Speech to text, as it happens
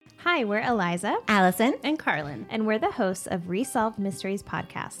Hi, we're Eliza, Allison, and Carlin, and we're the hosts of Resolved Mysteries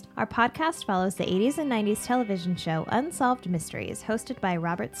podcast. Our podcast follows the 80s and 90s television show Unsolved Mysteries, hosted by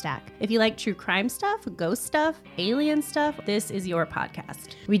Robert Stack. If you like true crime stuff, ghost stuff, alien stuff, this is your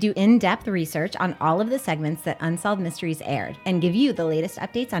podcast. We do in-depth research on all of the segments that Unsolved Mysteries aired and give you the latest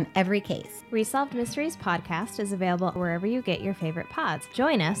updates on every case. Resolved Mysteries podcast is available wherever you get your favorite pods.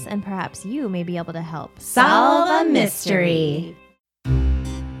 Join us, and perhaps you may be able to help solve a mystery.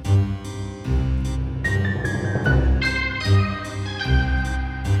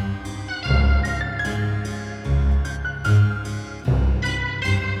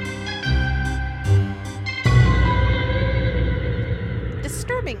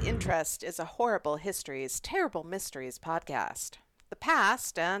 Interest is a Horrible Histories, Terrible Mysteries podcast. The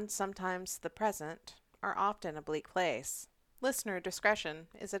past, and sometimes the present, are often a bleak place. Listener discretion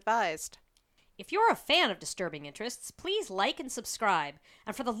is advised. If you're a fan of Disturbing Interests, please like and subscribe.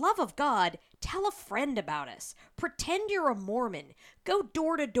 And for the love of God, tell a friend about us. Pretend you're a Mormon. Go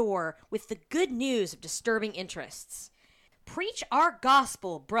door to door with the good news of Disturbing Interests. Preach our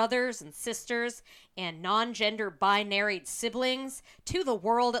gospel, brothers and sisters, and non-gender binary siblings, to the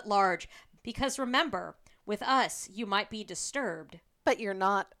world at large. Because remember, with us, you might be disturbed. But you're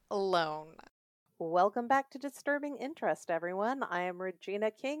not alone. Welcome back to Disturbing Interest, everyone. I am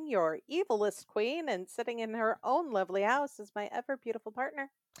Regina King, your evilest queen, and sitting in her own lovely house is my ever-beautiful partner.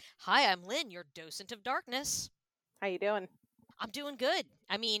 Hi, I'm Lynn, your docent of darkness. How you doing? I'm doing good.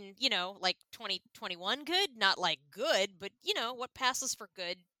 I mean, like 2021 good, not like good, but what passes for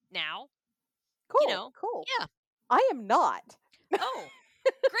good now. Cool, cool. Yeah. I am not. Oh,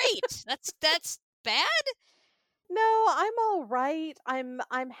 great. That's bad? No, I'm all right. I'm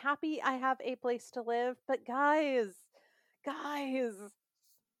happy I have a place to live, but guys,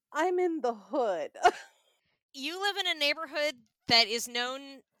 I'm in the hood. You live in a neighborhood that is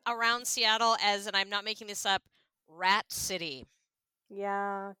known around Seattle as, and I'm not making this up, Rat City.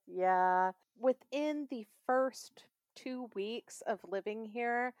 Yeah. Within the first 2 weeks of living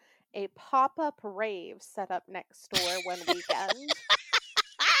here, a pop-up rave set up next door one weekend.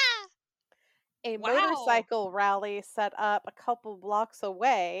 A motorcycle rally set up a couple blocks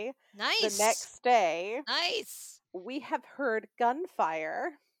away. Nice. The next day. Nice. We have heard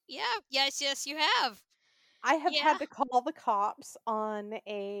gunfire. Yeah. Yes, you have. I have had to call the cops on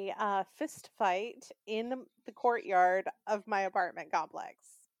a fist fight in the courtyard of my apartment complex.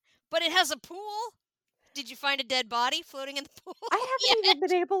 But it has a pool? Did you find a dead body floating in the pool? I haven't even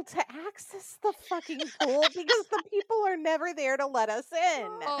been able to access the fucking pool because the people are never there to let us in.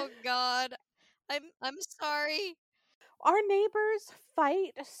 Oh, God. I'm sorry. Our neighbors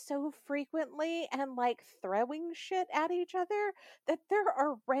fight so frequently and like throwing shit at each other that there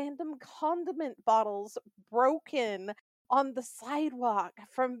are random condiment bottles broken on the sidewalk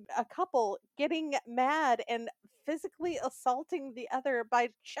from a couple getting mad and physically assaulting the other by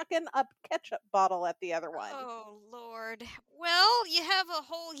chucking a ketchup bottle at the other one. Oh, Lord. Well, you have a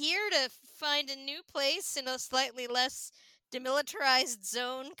whole year to find a new place in a slightly less demilitarized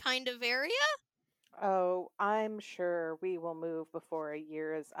zone kind of area. Oh, I'm sure we will move before a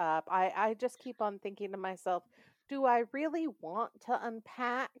year is up. I just keep on thinking to myself, do I really want to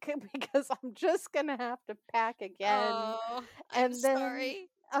unpack? Because I'm just gonna have to pack again. Oh, and I'm then, sorry.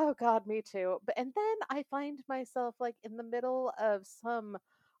 Oh God, me too. And then I find myself like in the middle of some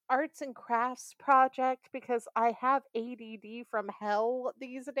arts and crafts project because I have ADD from hell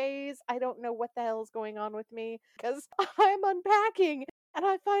these days. I don't know what the hell is going on with me because I'm unpacking. And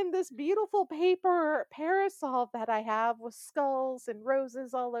I find this beautiful paper parasol that I have with skulls and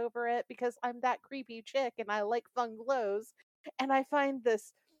roses all over it because I'm that creepy chick and I like fun glows. And I find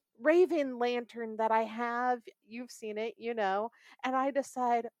this raven lantern that I have. You've seen it, And I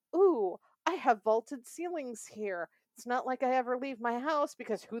decide, ooh, I have vaulted ceilings here. It's not like I ever leave my house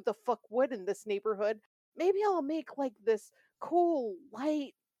because who the fuck would in this neighborhood? Maybe I'll make like this cool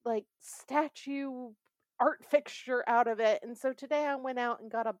light, like statue art fixture out of it. And so today I went out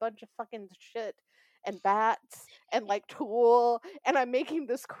and got a bunch of fucking shit and bats and like tulle, and I'm making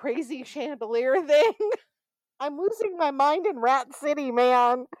this crazy chandelier thing. I'm losing my mind in Rat City,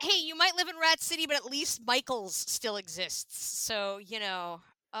 man. Hey, you might live in Rat City, but at least Michael's still exists. So,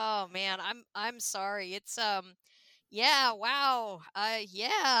 oh man, I'm sorry. It's yeah, wow.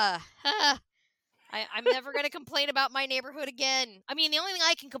 Yeah. I'm never going to complain about my neighborhood again. I mean, the only thing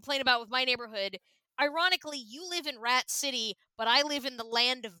I can complain about with my neighborhood, ironically, you live in Rat City, but I live in the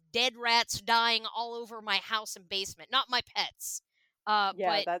land of dead rats dying all over my house and basement. Not my pets, Yeah,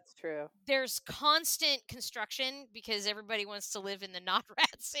 But that's true. there's constant construction because everybody wants to live in the not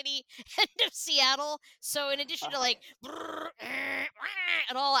rat city end of Seattle. So in addition to like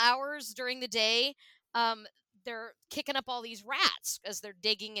at all hours during the day, um, they're kicking up all these rats as they're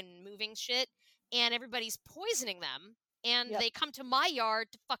digging and moving shit, and everybody's poisoning them, and Yep. they come to my yard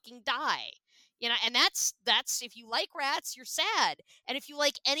to fucking die. And that's if you like rats, you're sad, and if you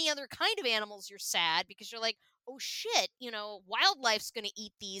like any other kind of animals, you're sad because you're like, oh shit, wildlife's going to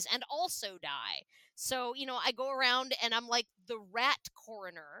eat these and also die. So, I go around and I'm like the rat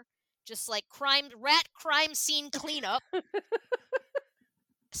coroner, just like rat crime scene cleanup,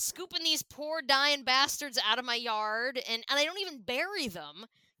 scooping these poor dying bastards out of my yard. And I don't even bury them.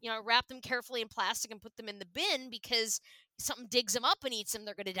 I wrap them carefully in plastic and put them in the bin because something digs them up and eats them,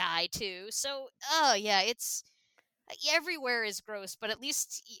 they're going to die too. So, oh yeah, it's everywhere is gross, but at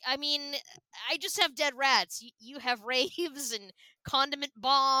least, I mean, I just have dead rats. You have raves and condiment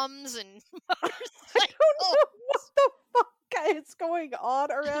bombs and I don't motorcycles. know what the fuck is going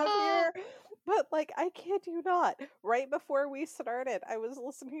on around here, but like, I kid you not. Right before we started, I was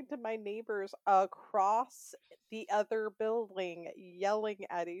listening to my neighbors across the other building yelling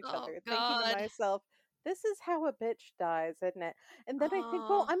at each Oh other, thinking to God. myself, this is how a bitch dies, isn't it? And then I think,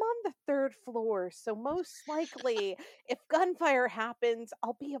 well, Oh, I'm on the third floor, so most likely, if gunfire happens,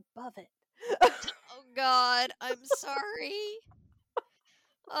 I'll be above it. oh God. I'm sorry.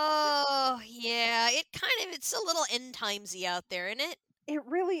 Oh yeah, it's a little end timesy out there, isn't it? It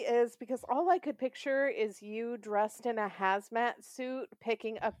really is, because all I could picture is you dressed in a hazmat suit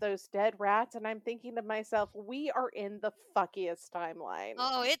picking up those dead rats, and I'm thinking to myself, we are in the fuckiest timeline.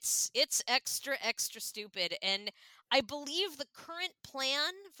 Oh, it's extra stupid, and I believe the current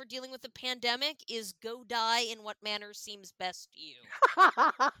plan for dealing with the pandemic is go die in what manner seems best to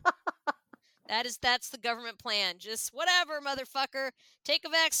you. That's the government plan. Just whatever, motherfucker. Take a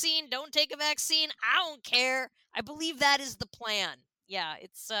vaccine, don't take a vaccine, I don't care. I believe that is the plan. Yeah,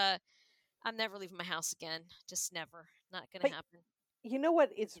 it's I'm never leaving my house again. Just never. Not gonna But happen. you know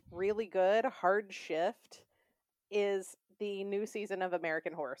what is really good? Hard Shift is the new season of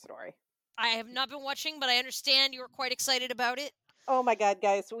American Horror Story. I have not been watching, but I understand you were quite excited about it. Oh my god,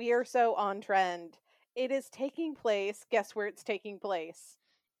 guys, we are so on trend. It is taking place. Guess where it's taking place?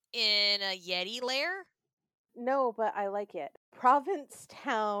 In a Yeti lair? No, but I like it.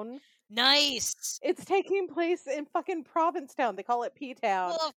 Provincetown. Nice. It's taking place in fucking Provincetown. They call it P-Town.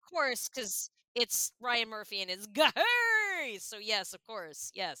 Well, of course, because it's Ryan Murphy and his guy. So yes, of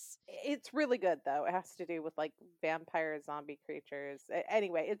course, yes. It's really good though. It has to do with like vampire zombie creatures.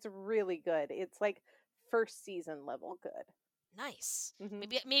 Anyway, it's really good. It's like first season level good. Nice.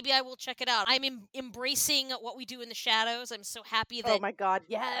 Mhm. Maybe I will check it out. I'm embracing what we do in the shadows. I'm so happy Oh that my god,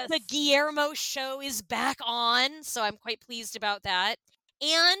 yes. the Guillermo show is back on, so I'm quite pleased about that.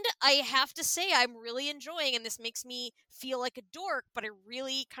 And I have to say, I'm really enjoying, and this makes me feel like a dork, but I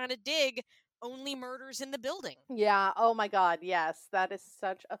really kind of dig Only Murders in the Building. Yeah, oh my god, yes. That is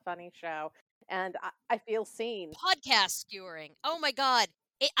such a funny show. And I feel seen. Podcast skewering. Oh my god.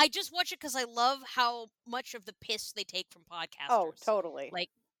 I just watch it because I love how much of the piss they take from podcasters. Oh, totally. Like,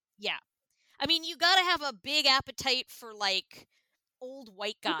 yeah. I mean, you gotta have a big appetite for like old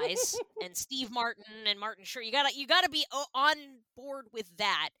white guys and Steve Martin and Martin Short. You gotta be on board with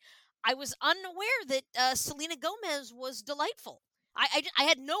that. I was unaware that Selena Gomez was delightful. I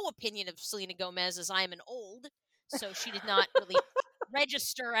had no opinion of Selena Gomez as I am an old, so she did not really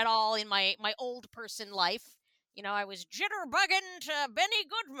register at all in my old person life. I was jitterbugging to Benny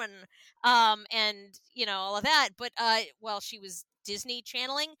Goodman, and all of that. But well, she was Disney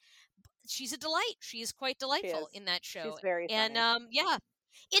channeling. She's a delight. She is quite delightful in that show. She's very And funny. yeah,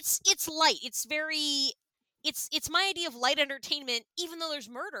 it's light. It's very it's my idea of light entertainment. Even though there's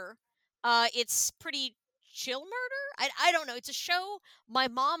murder, it's pretty chill murder. I don't know. It's a show my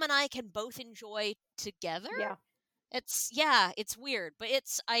mom and I can both enjoy together. Yeah. It's weird, but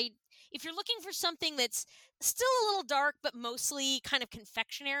if you're looking for something that's still a little dark but mostly kind of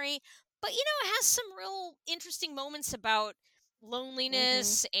confectionery, but it has some real interesting moments about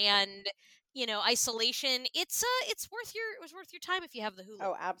loneliness and isolation. It was worth your time if you have the Hulu.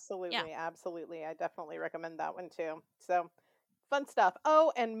 Oh, absolutely. Yeah. Absolutely. I definitely recommend that one too. So, fun stuff.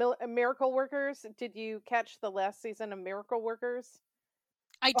 Oh, and Miracle Workers. Did you catch the last season of Miracle Workers?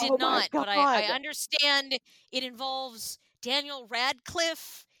 I did Oh my not, but I God. understand it involves Daniel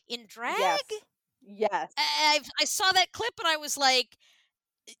Radcliffe in drag. Yes. Yes. I saw that clip and I was like,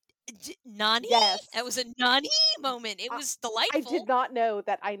 Nani? Yes. That was a Nani moment. It was delightful. I did not know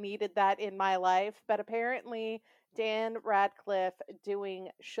that I needed that in my life, but apparently Dan Radcliffe doing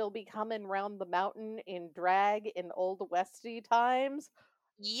She'll Be Coming Round the Mountain in drag in old Westy times.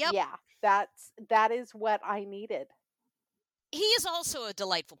 Yep. Yeah, that is what I needed. He is also a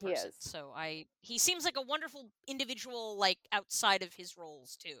delightful He person. is. So he seems like a wonderful individual, like outside of his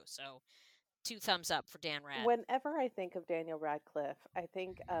roles too. So 2 thumbs up for Dan Rad. Whenever I think of Daniel Radcliffe, I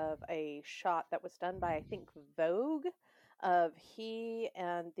think of a shot that was done by, I think, Vogue, of he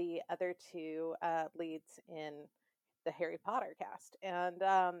and the other two leads in the Harry Potter cast. And,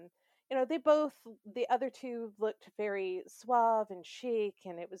 the other two looked very suave and chic,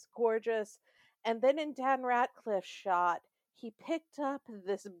 and it was gorgeous. And then in Dan Radcliffe's shot, he picked up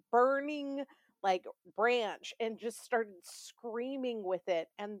this burning like branch and just started screaming with it,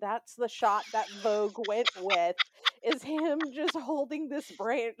 and that's the shot that Vogue went with, is him just holding this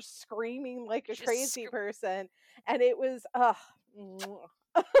branch screaming like a Just crazy person. And it was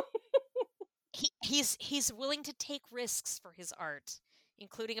he's willing to take risks for his art,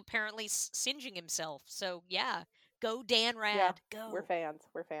 including apparently singeing himself. So yeah, go Dan Rad. Yeah, go. we're fans.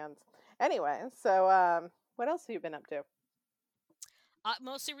 Anyway, so what else have you been up to?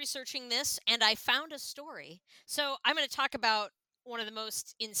 Mostly researching this, and I found a story. So I'm going to talk about one of the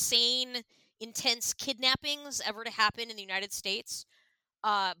most insane, intense kidnappings ever to happen in the United States.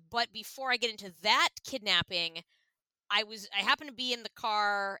 But before I get into that kidnapping, I happened to be in the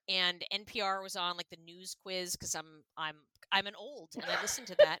car, and NPR was on like the news quiz, because I'm an old and I listen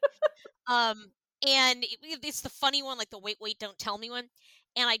to that. And it's the funny one, like the wait, don't tell me one.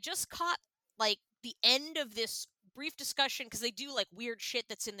 And I just caught like the end of this brief discussion, because they do like weird shit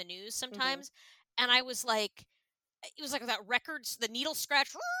that's in the news sometimes. And I was like, it was like that records, the needle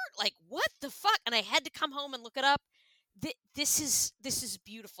scratch, like what the fuck? And I had to come home and look it up. This is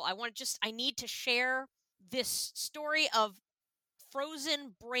beautiful. I need to share this story of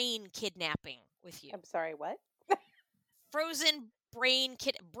frozen brain kidnapping with you. I'm sorry, what? Frozen brain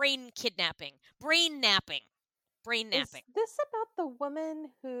kidnapping. Brain napping. Is this about the woman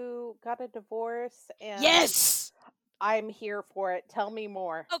who got a divorce? And Yes! I'm here for it. Tell me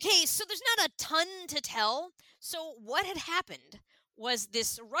more. Okay, so there's not a ton to tell. So what had happened was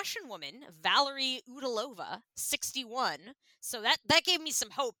this Russian woman, Valerie Udalova, 61. So that gave me some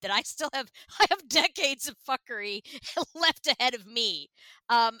hope that I have decades of fuckery left ahead of me.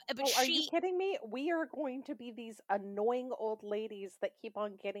 But are you kidding me? We are going to be these annoying old ladies that keep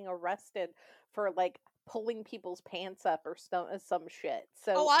on getting arrested for like pulling people's pants up or some shit.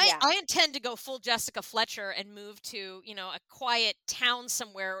 So I intend to go full Jessica Fletcher and move to, a quiet town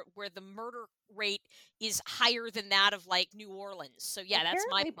somewhere where the murder rate is higher than that of like New Orleans. So yeah, that's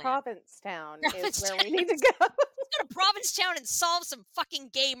my plan. Provincetown is where we need to go. Let's go to Provincetown and solve some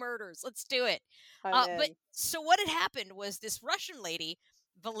fucking gay murders. Let's do it. But so what had happened was this Russian lady,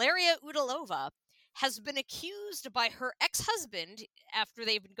 Valeria Udalova, has been accused by her ex-husband, after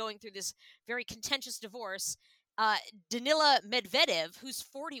they've been going through this very contentious divorce, Danila Medvedev, who's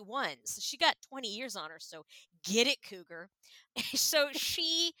 41. So she got 20 years on her, so get it, cougar. So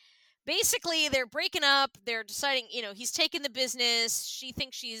she... Basically, they're breaking up. They're deciding, he's taking the business. She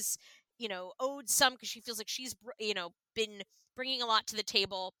thinks she's, owed some, because she feels like she's, been bringing a lot to the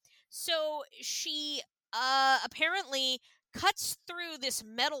table. So she apparently cuts through this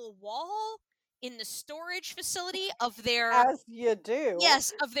metal wall in the storage facility of their... As you do.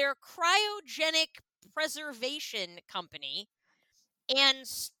 Yes, of their cryogenic preservation company, and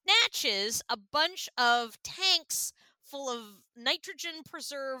snatches a bunch of tanks full of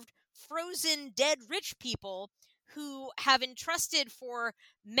nitrogen-preserved, frozen, dead rich people who have entrusted for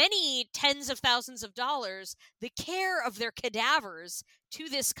many tens of thousands of dollars the care of their cadavers to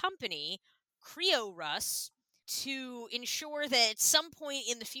this company, CryoRus, to ensure that at some point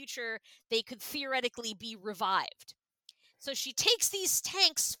in the future they could theoretically be revived. So she takes these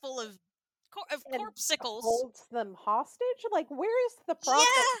tanks full of corpsicles, holds them hostage. Like, where is the profit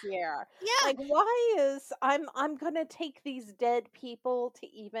here? Yeah. Like, why is I'm gonna take these dead people to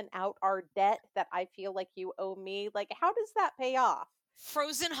even out our debt that I feel like you owe me? Like, how does that pay off?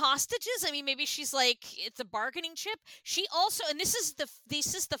 Frozen hostages? I mean, maybe she's like, it's a bargaining chip. She also, and this is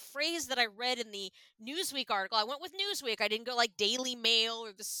the phrase that I read in the Newsweek article. I went with Newsweek. I didn't go like Daily Mail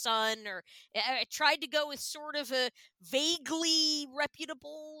or The Sun, or I tried to go with sort of a vaguely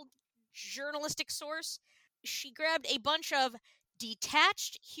reputable journalistic source. She grabbed a bunch of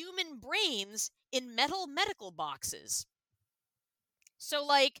detached human brains in metal medical boxes. So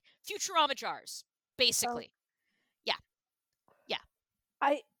like Futurama jars, basically.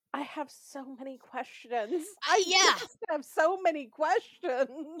 I have so many questions. Yeah. Just have so many questions.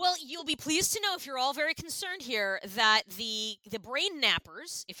 Well, you'll be pleased to know, if you're all very concerned here, that the brain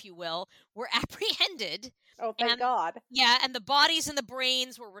nappers, if you will, were apprehended. Oh, thank And God. yeah, and the bodies and the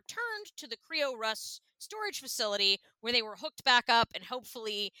brains were returned to the Creo Russ storage facility, where they were hooked back up and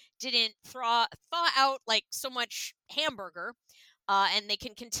hopefully didn't thaw out like so much hamburger. And they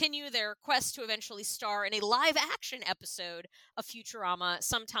can continue their quest to eventually star in a live action episode of Futurama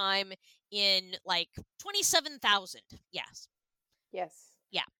sometime in like 27,000. Yes. Yes.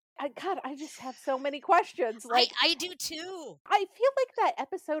 Yeah. God, I just have so many questions. Like, I do too. I feel like that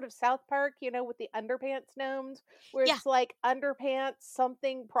episode of South Park, with the underpants gnomes, where Yeah. it's like underpants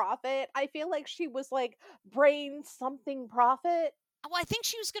something profit. I feel like she was like brain something profit. Well, I think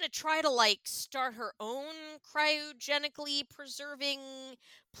she was going to try to like start her own cryogenically preserving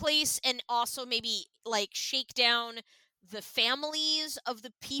place, and also maybe like shake down the families of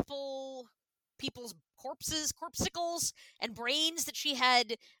the people's corpsicles and brains that she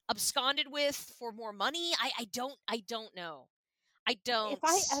had absconded with for more money. I don't know. I don't. If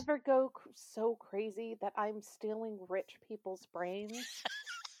I ever go so crazy that I'm stealing rich people's brains,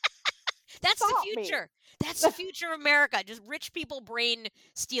 That's the stop me. future. That's the future of America. Just rich people brain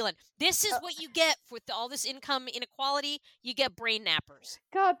stealing. This is what you get with all this income inequality. You get brain nappers.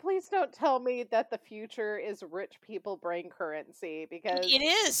 God, please don't tell me that the future is rich people brain currency, because It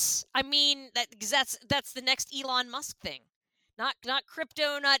is. I mean, that's the next Elon Musk thing. Not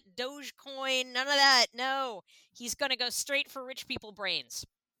crypto, not Dogecoin, none of that. No, he's gonna go straight for rich people brains.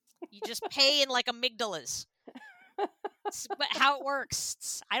 You just pay in like amygdalas. But how it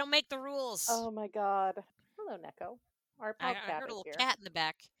works. I don't make the rules. oh my God. Hello, Neko. Our I pop cat heard a is little here. cat in the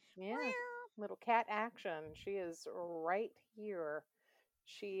back. Yeah, little cat action. She is right here.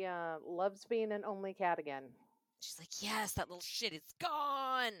 She loves being an only cat again. She's like, yes, that little shit is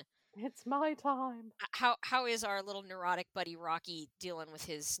gone. It's my time. How is our little neurotic buddy Rocky dealing with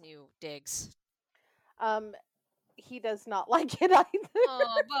his new digs? He does not like it either.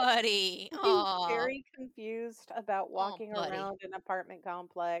 Oh, buddy. He's Oh, very confused about walking buddy. around an apartment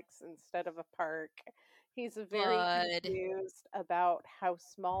complex instead of a park. He's very Bud. confused about how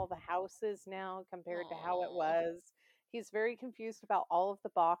small the house is now compared to how it Aw. was. He's very confused about all of the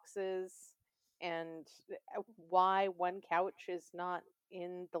boxes and why one couch is not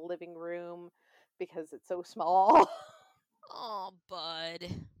in the living room because it's so small. Oh, bud.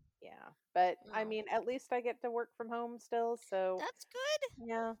 Yeah, but I Oh, mean, at least I get to work from home still, so that's good.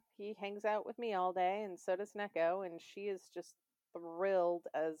 yeah, he hangs out with me all day, and so does Neko, and she is just thrilled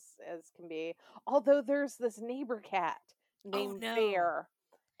as can be. Although there's this neighbor cat Oh, named no. Bear,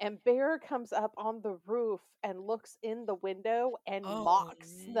 and Bear comes up on the roof and looks in the window and Oh,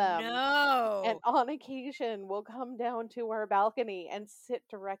 mocks them. And no. on occasion will come down to our balcony and sit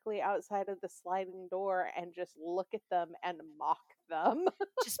directly outside of the sliding door and just look at them and mock them.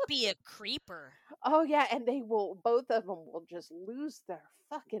 Just be a creeper. Oh yeah, and both of them will just lose their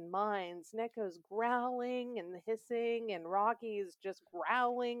fucking minds. Neko's growling and hissing, and Rocky's just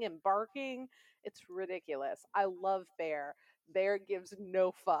growling and barking. It's ridiculous. I love Bear. Bear gives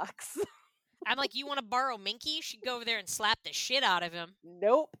no fucks. I'm like, you want to borrow Minky? She'd go over there and slap the shit out of him.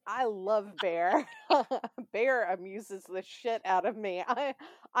 Nope, I love Bear. Bear amuses the shit out of me.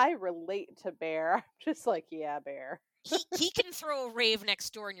 I relate to Bear. I'm just like, yeah, Bear. He can throw a rave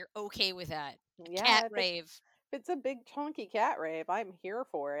next door and you're okay with that. Yeah, Cat if rave. it's a big chunky cat rave, I'm here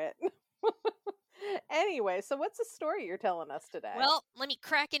for it. Anyway, so what's the story you're telling us today? Well, let me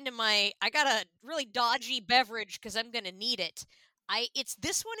crack into I got a really dodgy beverage because I'm gonna need it.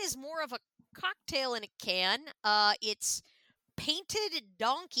 This one is more of a cocktail in a can. It's Painted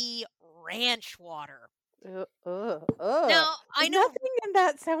Donkey Ranch Water. Now, I know. Nothing in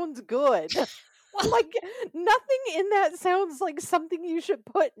that sounds good. Well, Like, nothing in that sounds like something you should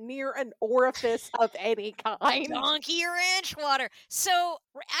put near an orifice of any kind. donkey ranch water. So,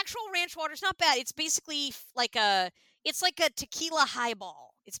 actual ranch water is not bad. It's basically it's like a tequila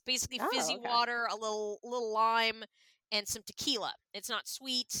highball. It's basically Oh, fizzy okay. water, a little lime, and some tequila. It's not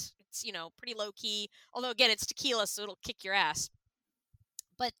sweet. It's pretty low key. Although again, it's tequila, so it'll kick your ass.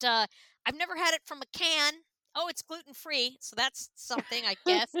 But I've never had it from a can. Oh, it's gluten free, so that's something, I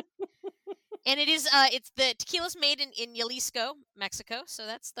guess. And it's the tequila's made in Jalisco, Mexico, so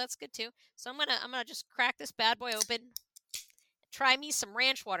that's good too. So I'm gonna just crack this bad boy open, try me some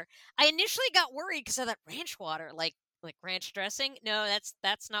ranch water. I initially got worried because I thought ranch water, like ranch dressing. No,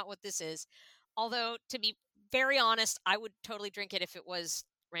 that's not what this is. Although, to be very honest, I would totally drink it if it was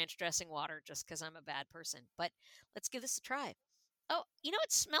ranch dressing water, just because I'm a bad person. But let's give this a try. Oh, it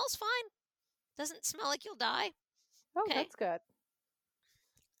smells fine. Doesn't smell like you'll die. Oh, Okay. that's good.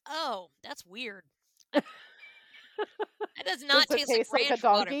 Oh, that's weird. That does not Does it taste like taste like a ranch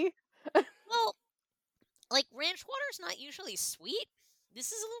water. donkey? Well, like ranch water is not usually sweet.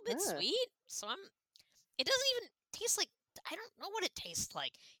 This is a little bit Ugh. sweet, so it doesn't even taste like. I don't know what it tastes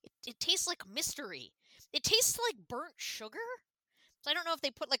like. It tastes like mystery. It tastes like burnt sugar. So I don't know if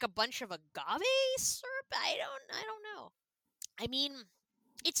they put like a bunch of agave syrup. I don't know. I mean,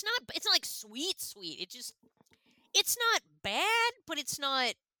 it's not like sweet. It's not bad, but it's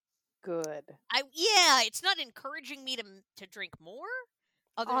not. Good. It's not encouraging me to drink more.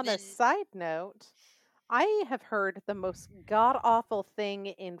 Other On than a side note, I have heard the most god awful thing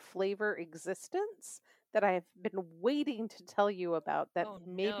in flavor existence that I have been waiting to tell you about that oh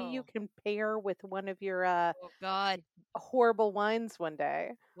maybe you no, can pair with one of your oh god, horrible wines one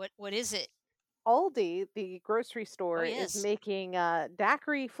day. what is it? Aldi, the grocery Oh store, is yes. making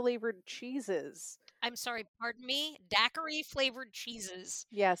daiquiri flavored cheeses. I'm sorry, pardon me? Daiquiri flavored cheeses.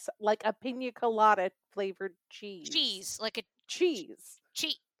 Yes, like a pina colada flavored cheese. Cheese, like a Cheese.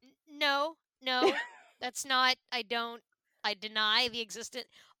 cheese. No, that's not. I deny the existence.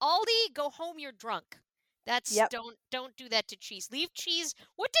 Aldi, go home. You're drunk. That's Yep. don't do that to cheese. Leave cheese.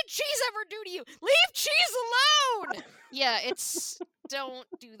 What did cheese ever do to you? Leave cheese alone. Yeah, it's don't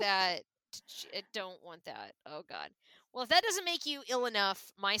do that. I don't want that. Oh God. Well, if that doesn't make you ill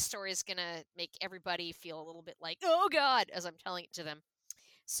enough, my story is gonna make everybody feel a little bit like, oh God, as I'm telling it to them.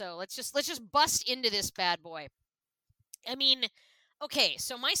 So let's just bust into this bad boy. I mean, okay,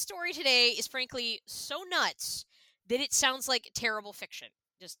 so my story today is frankly so nuts that it sounds like terrible fiction.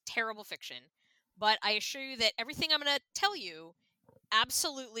 Just terrible fiction. But I assure you that everything I'm going to tell you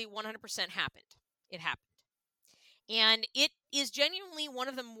absolutely 100% happened. It happened. And it is genuinely one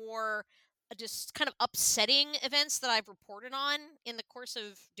of the more just kind of upsetting events that I've reported on in the course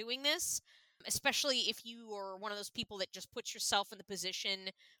of doing this, especially if you are one of those people that just puts yourself in the position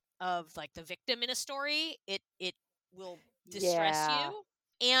of like the victim in a story. It will distress Yeah. you.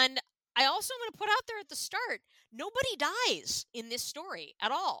 And I also am going to put out there at the start, nobody dies in this story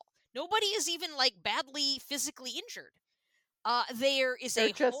at all. Nobody is even like badly physically injured. There is They're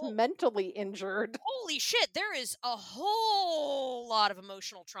a just whole mentally injured. holy shit, there is a whole lot of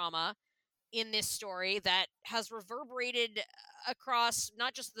emotional trauma in this story that has reverberated across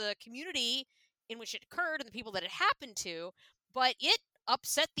not just the community in which it occurred and the people that it happened to, but it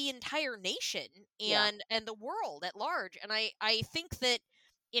upset the entire nation Yeah. and the world at large. And I think that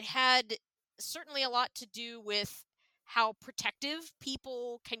it had certainly a lot to do with how protective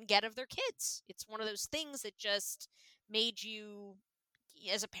people can get of their kids. It's one of those things that just made you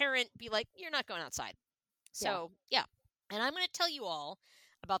as a parent be like, you're not going outside. So, yeah. And I'm going to tell you all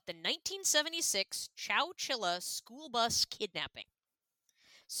about the 1976 Chowchilla school bus kidnapping.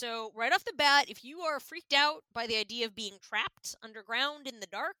 So, right off the bat, if you are freaked out by the idea of being trapped underground in the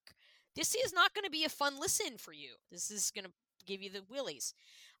dark, this is not going to be a fun listen for you. This is going to give you the willies.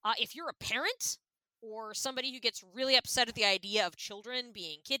 If you're a parent or somebody who gets really upset at the idea of children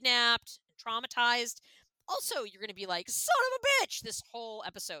being kidnapped and traumatized, also you're going to be like, son of a bitch, this whole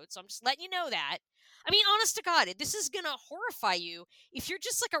episode. So I'm just letting you know that. I mean, honest to God, this is going to horrify you if you're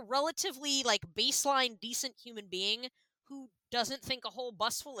just like a relatively like baseline decent human being who doesn't think a whole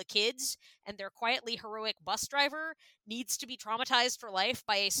bus full of kids and their quietly heroic bus driver needs to be traumatized for life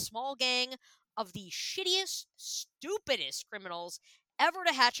by a small gang of the shittiest, stupidest criminals ever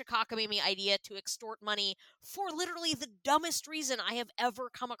to hatch a cockamamie idea to extort money for literally the dumbest reason I have ever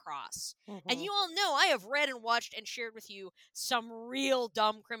come across. And you all know I have read and watched and shared with you some real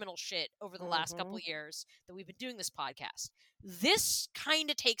dumb criminal shit over the last couple of years that we've been doing this podcast. This kind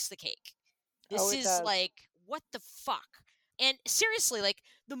of takes the cake. This it is does. like, what the fuck? And seriously, like,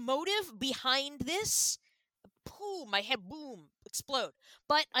 the motive behind this, my head, boom, explode.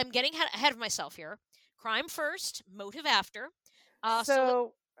 But I'm getting ahead of myself here. Crime first, motive after.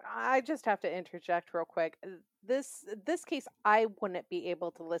 So I just have to interject real quick. This case, I wouldn't be able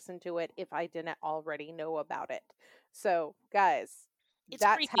to listen to it if I didn't already know about it. So, guys, It's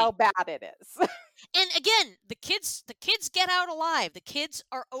that's creepy. how bad it is. And again, the kids get out alive. The kids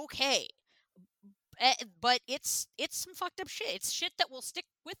are okay. But it's some fucked up shit. It's shit that will stick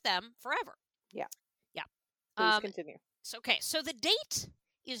with them forever. Yeah. Yeah. Please continue. So the date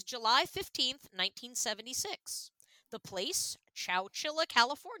is July 15th, 1976. The place, Chowchilla,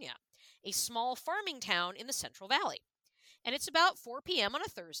 California, a small farming town in the Central Valley. And it's about 4 p.m. on a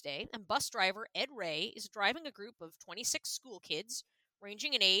Thursday, and bus driver Ed Ray is driving a group of 26 school kids,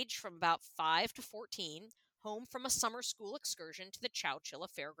 ranging in age from about 5 to 14, home from a summer school excursion to the Chowchilla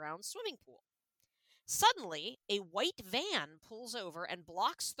Fairgrounds swimming pool. Suddenly, a white van pulls over and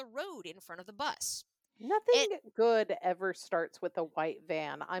blocks the road in front of the bus. Nothing good ever starts with a white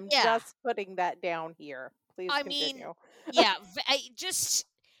van. I'm Yeah. just putting that down here. Please I mean, continue. yeah, just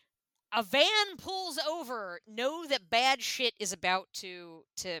a van pulls over, know that bad shit is about to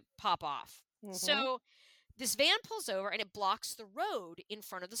pop off. Hmm. So this van pulls over and it blocks the road in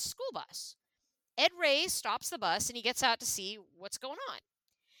front of the school bus. Ed Ray stops the bus and he gets out to see what's going on.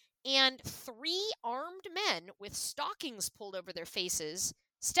 And three armed men with stockings pulled over their faces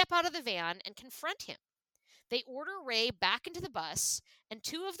step out of the van and confront him. They order Ray back into the bus, and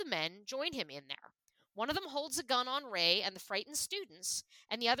two of the men join him in there. One of them holds a gun on Ray and the frightened students,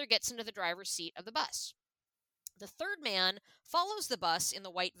 and the other gets into the driver's seat of the bus. The third man follows the bus in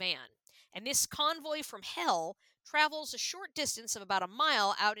the white van, and this convoy from hell travels a short distance of about a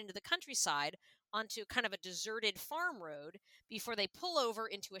mile out into the countryside onto kind of a deserted farm road before they pull over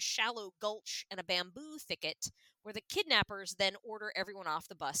into a shallow gulch and a bamboo thicket where the kidnappers then order everyone off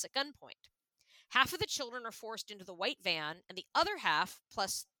the bus at gunpoint. Half of the children are forced into the white van, and the other half,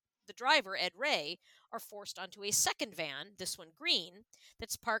 plus the driver, Ed Ray, are forced onto a second van, this one green,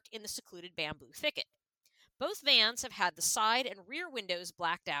 that's parked in the secluded bamboo thicket. Both vans have had the side and rear windows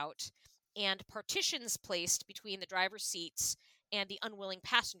blacked out and partitions placed between the driver's seats and the unwilling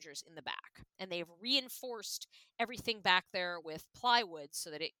passengers in the back. And they've reinforced everything back there with plywood so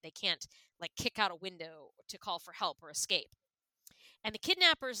that they can't like kick out a window to call for help or escape. And the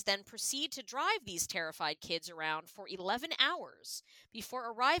kidnappers then proceed to drive these terrified kids around for 11 hours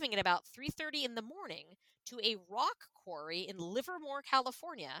before arriving at about 3:30 in the morning to a rock quarry in Livermore,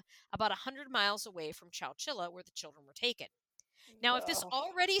 California, about 100 miles away from Chowchilla, where the children were taken. Now, if this Ugh.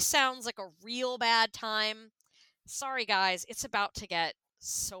 already sounds like a real bad time, sorry guys, it's about to get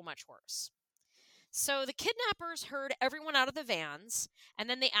so much worse. So the kidnappers herd everyone out of the vans, and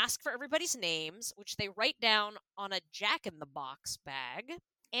then they ask for everybody's names, which they write down on a jack-in-the-box bag.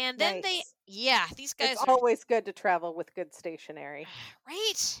 And then Nice. these It's guys are always good to travel with good stationery.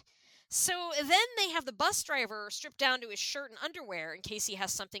 right. So then they have the bus driver strip down to his shirt and underwear in case he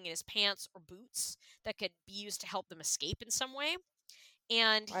has something in his pants or boots that could be used to help them escape in some way.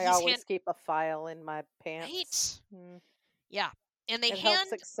 And I he's always keep a file in my pants. right. Mm. Yeah. And they It hand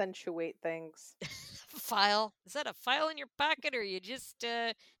helps accentuate things. file. Is that a file in your pocket, or are you just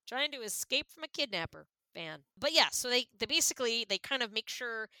trying to escape from a kidnapper van? But yeah, so they basically they kind of make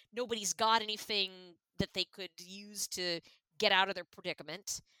sure nobody's got anything that they could use to get out of their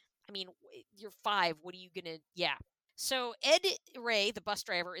predicament. I mean, you're 5. What are you gonna? Yeah. So Ed Ray, the bus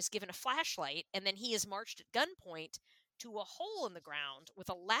driver, is given a flashlight, and then he is marched at gunpoint to a hole in the ground with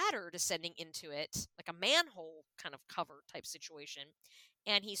a ladder descending into it, like a manhole kind of cover type situation,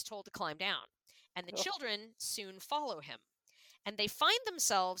 and he's told to climb down. And the Ugh. children soon follow him. And they find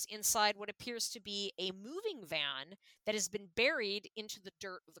themselves inside what appears to be a moving van that has been buried into the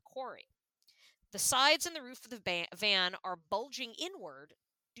dirt of the quarry. The sides and the roof of the van are bulging inward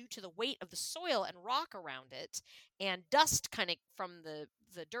due to the weight of the soil and rock around it, and dust kind of from the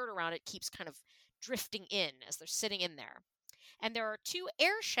dirt around it keeps kind of drifting in as they're sitting in there. And there are 2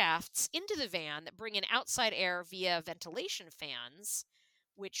 air shafts into the van that bring in outside air via ventilation fans,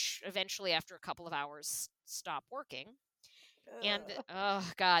 which eventually, after a couple of hours, stop working. And Ugh.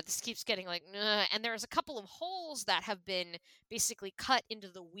 oh god, this keeps getting like, ugh. And there's a couple of holes that have been basically cut into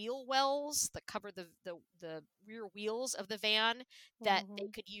the wheel wells that cover the rear wheels of the van that they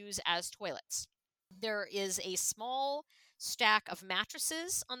Mhm. could use as toilets. There is a small stack of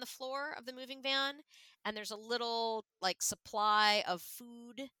mattresses on the floor of the moving van, and there's a little like supply of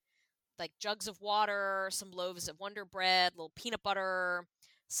food, like jugs of water, some loaves of Wonder Bread, little peanut butter,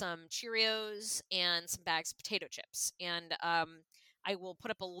 some Cheerios, and some bags of potato chips. And I will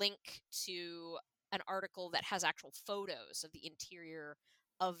put up a link to an article that has actual photos of the interior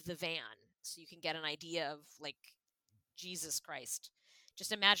of the van, so you can get an idea of like Jesus Christ.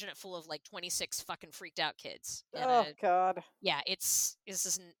 Just imagine it full of like 26 fucking freaked out kids. And Oh God. yeah, it's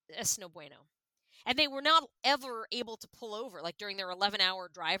no bueno. And they were not ever able to pull over. Like during their 11-hour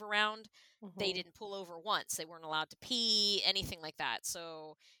drive around, they Mhm. didn't pull over once. They weren't allowed to pee, anything like that.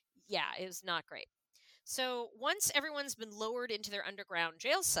 So, yeah, it was not great. So, once everyone's been lowered into their underground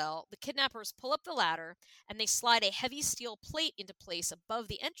jail cell, the kidnappers pull up the ladder and they slide a heavy steel plate into place above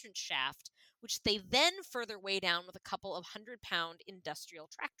the entrance shaft, which they then further weigh down with a couple of 100-pound industrial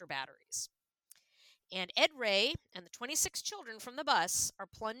tractor batteries. And Ed Ray and the 26 children from the bus are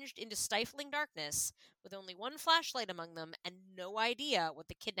plunged into stifling darkness with only one flashlight among them and no idea what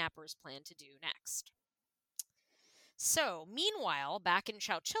the kidnappers plan to do next. So, meanwhile, back in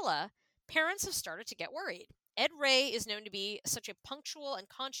Chowchilla, parents have started to get worried. Ed Ray is known to be such a punctual and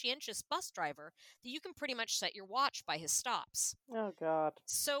conscientious bus driver that you can pretty much set your watch by his stops. Oh, God.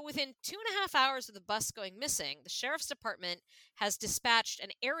 So within 2.5 hours of the bus going missing, the sheriff's department has dispatched an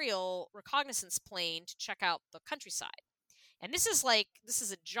aerial reconnaissance plane to check out the countryside. And this is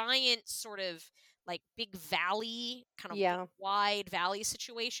a giant sort of like big valley, kind of Yeah. wide valley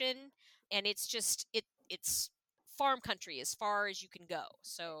situation. And it's just, it's farm country as far as you can go.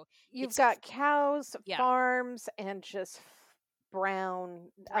 So You've it's got cows, Yeah. farms, and just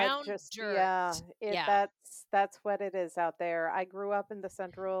brown, Brown just dirt. yeah. Yeah. That's what it is out there. I grew up in the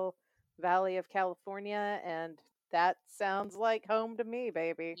Central Valley of California, and that sounds like home to me,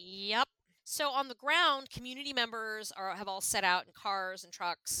 baby. Yep. So on the ground, community members have all set out in cars and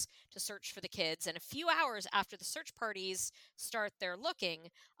trucks to search for the kids. And a few hours after the search parties start their looking,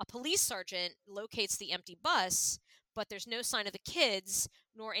 a police sergeant locates the empty bus, but there's no sign of the kids,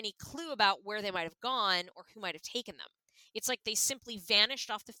 nor any clue about where they might have gone or who might have taken them. It's like they simply vanished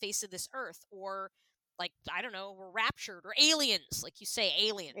off the face of this earth, or like, I don't know, were raptured, or aliens, like you say,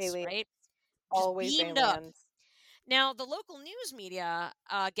 aliens, right? Just Always beamed up. aliens. Now, the local news media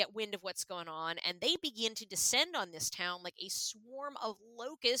get wind of what's going on, and they begin to descend on this town like a swarm of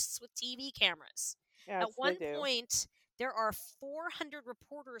locusts with TV cameras. Yes, At one they do. point, there are 400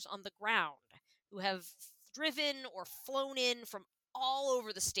 reporters on the ground who have driven or flown in from all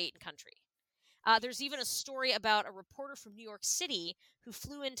over the state and country. There's even a story about a reporter from New York City who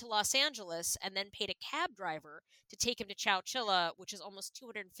flew into Los Angeles and then paid a cab driver to take him to Chowchilla, which is almost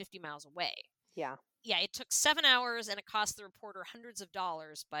 250 miles away. Yeah. Yeah, it took 7 hours and it cost the reporter hundreds of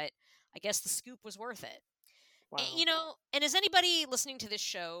dollars, but I guess the scoop was worth it. Wow. And as anybody listening to this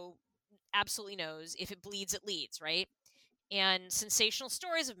show absolutely knows, if it bleeds, it leads, right? And sensational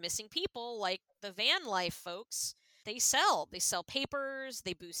stories of missing people, like the van life folks, they sell. They sell papers,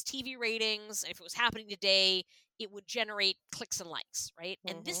 they boost TV ratings. If it was happening today, it would generate clicks and likes, right?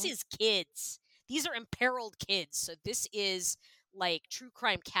 And this is kids. These are imperiled kids. So this is like true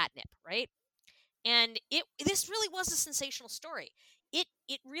crime catnip, right? And this really was a sensational story. It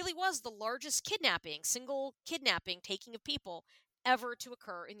really was the largest single kidnapping, taking of people ever to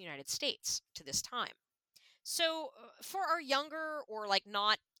occur in the United States to this time. So, for our younger or like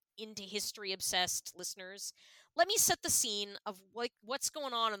not into history obsessed listeners, let me set the scene of like what's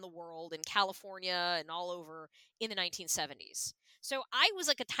going on in the world, in California and all over in the 1970s. So, I was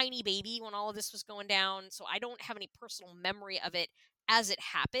like a tiny baby when all of this was going down, so I don't have any personal memory of it as it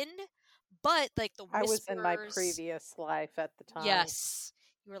happened. But like the I was in my whispers, previous life at the time. yes,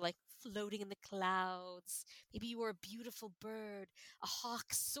 you were like floating in the clouds. Maybe you were a beautiful bird, a hawk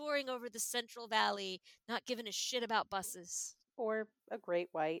soaring over the Central Valley, not giving a shit about buses. Or a great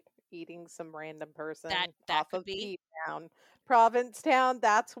white eating some random person That off could of be. P-Town. Provincetown,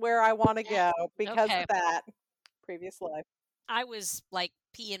 that's where I want to go because Okay. of that previous life. I was like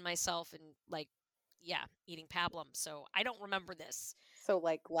peeing myself and like, yeah, eating pablum. So I don't remember this. So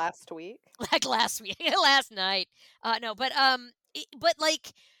like last week. Like last week, last night. No, but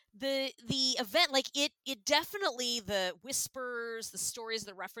like the event, like it definitely, the whispers, the stories,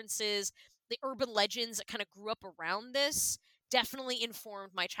 the references, the urban legends that kind of grew up around this definitely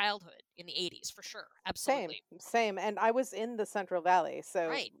informed my childhood in the 80s for sure. Absolutely. Same. And I was in the Central Valley. So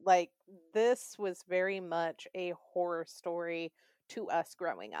Right. like this was very much a horror story to us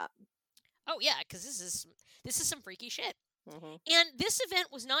growing up. Oh yeah, because this is some freaky shit. hmm And this event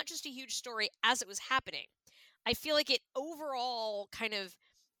was not just a huge story as it was happening. I feel like it overall kind of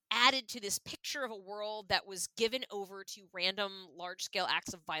added to this picture of a world that was given over to random large scale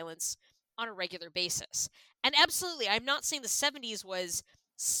acts of violence on a regular basis. And absolutely, I'm not saying the 70s was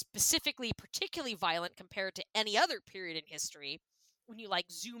specifically particularly violent compared to any other period in history when you like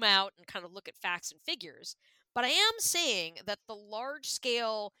zoom out and kind of look at facts and figures. But I am saying that the large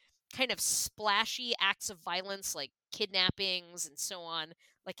scale kind of splashy acts of violence like kidnappings and so on,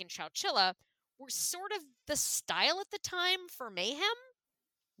 like in Chowchilla, were sort of the style at the time for mayhem.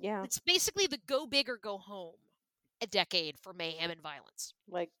 Yeah. It's basically the go big or go home a decade for mayhem and violence.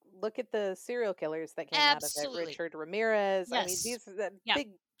 Like look at the serial killers that came out of it. Absolutely. Richard Ramirez. I mean, Yes. these are the Yeah.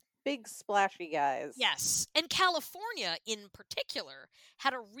 big splashy guys. Yes. And California in particular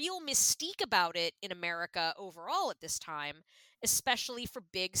had a real mystique about it in America overall at this time, especially for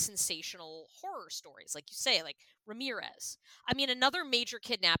big sensational horror stories, like you say, like Ramirez. I mean, another major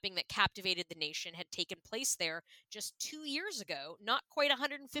kidnapping that captivated the nation had taken place there just 2 years ago, not quite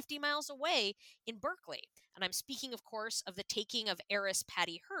 150 miles away in Berkeley. And I'm speaking, of course, of the taking of heiress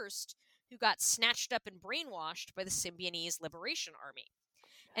Patty Hearst, who got snatched up and brainwashed by the Symbionese Liberation Army.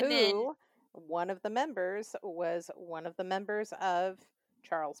 And then Who one of the members was one of the members of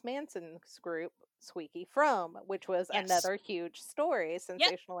Charles Manson's group, Squeaky Fromme, which was Yes. another huge story,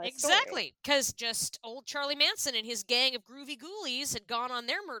 sensationalized story. Exactly, because just old Charlie Manson and his gang of groovy ghoulies had gone on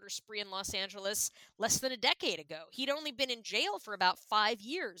their murder spree in Los Angeles less than a decade ago. He'd only been in jail for about 5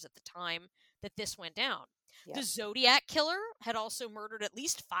 years at the time that this went down. Yep. The Zodiac Killer had also murdered at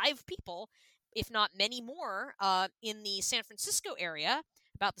least 5 people, if not many more, in the San Francisco area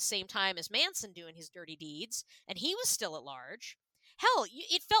about the same time as Manson doing his dirty deeds, and he was still at large. Hell,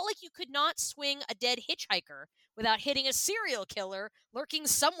 it felt like you could not swing a dead hitchhiker without hitting a serial killer lurking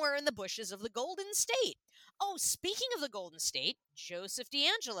somewhere in the bushes of the Golden State. Oh, speaking of the Golden State, Joseph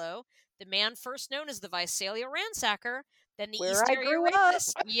D'Angelo, the man first known as the Visalia Ransacker, then the Where East I Area grew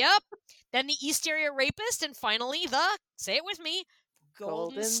Rapist. up. Yep. Then the East Area Rapist, and finally the, say it with me,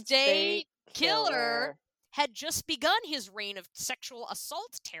 Golden State Killer had just begun his reign of sexual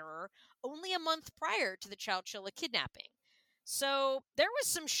assault terror only a month prior to the Chowchilla kidnapping. So there was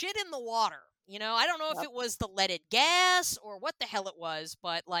some shit in the water. You know, I don't know if Yep. it was the leaded gas or what the hell it was,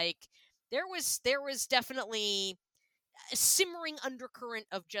 but like there was definitely a simmering undercurrent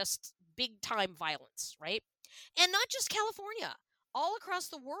of just big time violence, right? And not just California. All across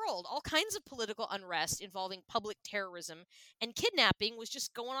the world, all kinds of political unrest involving public terrorism and kidnapping was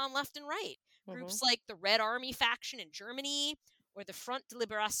just going on left and right. Mhm. Groups like the Red Army faction in Germany or the Front de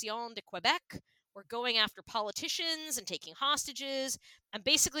Libération de Quebec were going after politicians and taking hostages and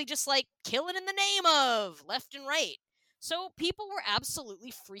basically just like killing in the name of left and right. So people were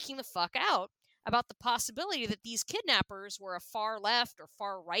absolutely freaking the fuck out about the possibility that these kidnappers were a far left or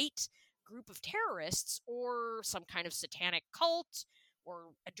far right group of terrorists or some kind of satanic cult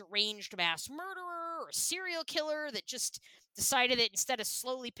or a deranged mass murderer or a serial killer that just decided that instead of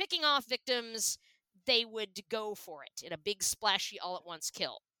slowly picking off victims, they would go for it in a big splashy all at once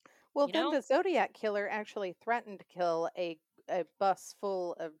kill. Well, You then know? the Zodiac Killer actually threatened to kill a bus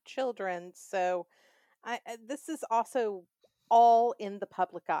full of children. So this is also all in the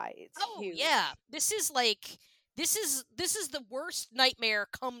public eye. It's Oh huge. yeah. This is the worst nightmare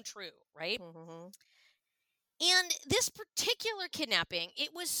come true, right? Mhm. And this particular kidnapping,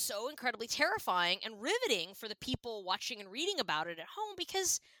 it was so incredibly terrifying and riveting for the people watching and reading about it at home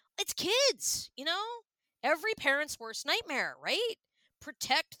because it's kids, you know? Every parent's worst nightmare, right?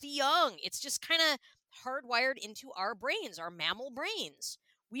 Protect the young. It's just kind of hardwired into our brains, our mammal brains.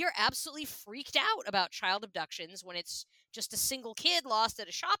 We are absolutely freaked out about child abductions when it's just a single kid lost at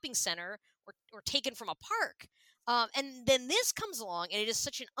a shopping center or taken from a park. And then this comes along, and it is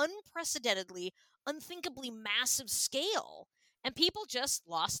such an unprecedentedly unthinkably massive scale, and people just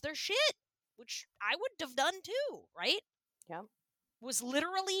lost their shit, which I would have done too, right? Yep. Was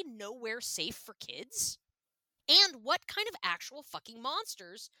literally nowhere safe for kids. And what kind of actual fucking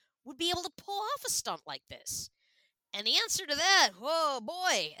monsters would be able to pull off a stunt like this? And the answer to that, whoa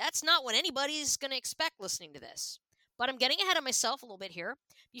boy, that's not what anybody's going to expect listening to this. But I'm getting ahead of myself a little bit here.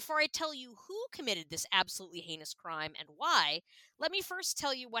 Before I tell you who committed this absolutely heinous crime and why, let me first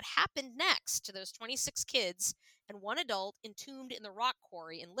tell you what happened next to those 26 kids and one adult entombed in the rock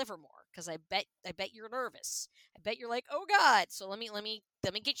quarry in Livermore. Because I bet you're nervous. I bet you're like, oh God. So let me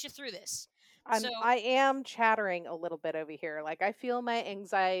get you through this. I am chattering a little bit over here. Like I feel my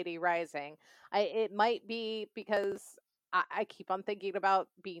anxiety rising. It might be because I keep on thinking about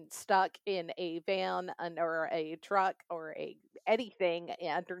being stuck in a van or a truck or anything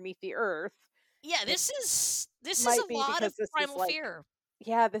underneath the earth. Yeah, this is Might a be lot of because this is primal like fear.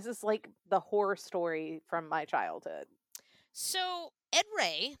 yeah, this is like the horror story from my childhood. So, Ed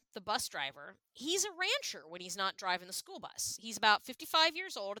Ray, the bus driver, he's a rancher when he's not driving the school bus. He's about 55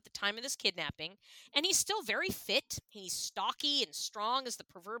 years old at the time of this kidnapping, and he's still very fit. He's stocky and strong as the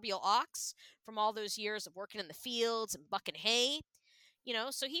proverbial ox from all those years of working in the fields and bucking hay. You know,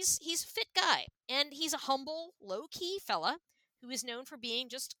 so he's a fit guy, and he's a humble, low-key fella who is known for being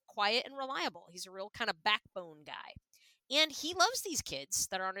just quiet and reliable. He's a real kind of backbone guy. And he loves these kids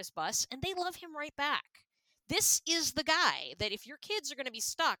that are on his bus, and they love him right back. This is the guy that if your kids are going to be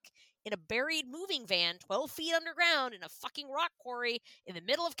stuck in a buried moving van 12 feet underground in a fucking rock quarry in the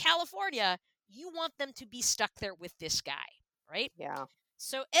middle of California, you want them to be stuck there with this guy, right? Yeah.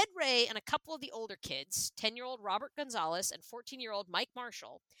 So Ed Ray and a couple of the older kids, 10-year-old Robert Gonzalez and 14-year-old Mike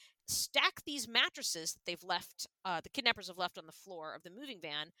Marshall, stack these mattresses that they've left, the kidnappers have left on the floor of the moving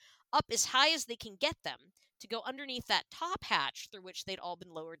van, up as high as they can get them to go underneath that top hatch through which they'd all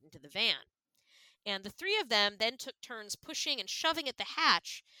been lowered into the van. And the three of them then took turns pushing and shoving at the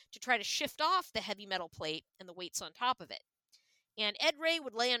hatch to try to shift off the heavy metal plate and the weights on top of it. And Ed Ray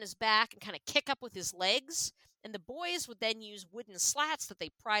would lay on his back and kind of kick up with his legs. And the boys would then use wooden slats that they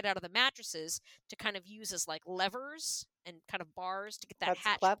pried out of the mattresses to kind of use as like levers and kind of bars to get that That's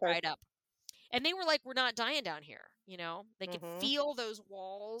hatch clever. pried up. And they were like, we're not dying down here. You know, they could Mhm. feel those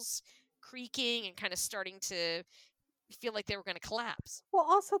walls creaking and kind of starting to feel like they were going to collapse. Well,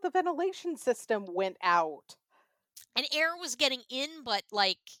 also the ventilation system went out. And air was getting in, but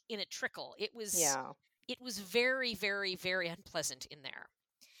like in a trickle. It was Yeah. very, very, very unpleasant in there.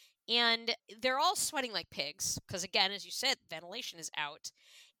 And they're all sweating like pigs because, again, as you said, ventilation is out.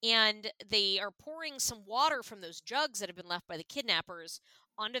 And they are pouring some water from those jugs that have been left by the kidnappers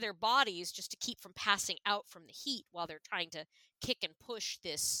onto their bodies just to keep from passing out from the heat while they're trying to kick and push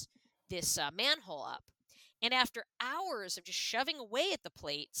this manhole up. And after hours of just shoving away at the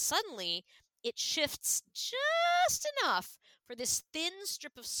plate, suddenly it shifts just enough for this thin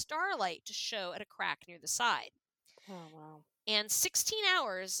strip of starlight to show at a crack near the side. Oh, wow. And 16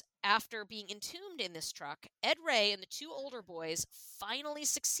 hours after being entombed in this truck, Ed Ray and the two older boys finally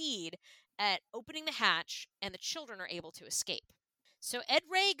succeed at opening the hatch, and the children are able to escape. So Ed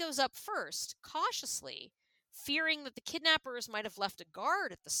Ray goes up first, cautiously, fearing that the kidnappers might have left a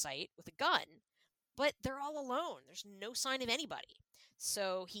guard at the site with a gun, but they're all alone. There's no sign of anybody.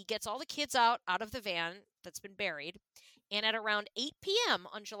 So he gets all the kids out of the van that's been buried, and at around 8 p.m.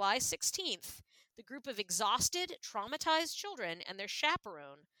 on July 16th, the group of exhausted, traumatized children and their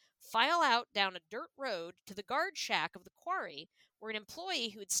chaperone file out down a dirt road to the guard shack of the quarry, where an employee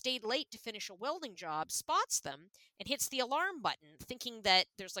who had stayed late to finish a welding job spots them and hits the alarm button, thinking that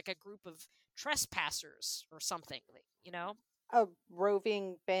there's like a group of trespassers or something, you know? A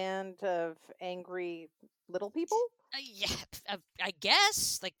roving band of angry little people? Yeah, I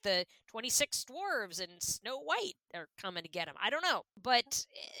guess like the 26 dwarves and Snow White are coming to get him. I don't know, but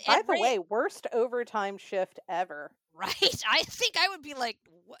By Ed the Ray, way, worst overtime shift ever. right? I think I would be like,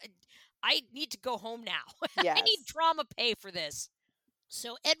 what? I need to go home now. I Yes. need drama pay for this.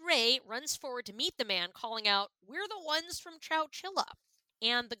 So Ed Ray runs forward to meet the man, calling out, "We're the ones from Chowchilla."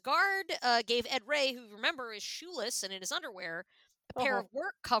 And the guard gave Ed Ray, who remember is shoeless and in his underwear, a pair of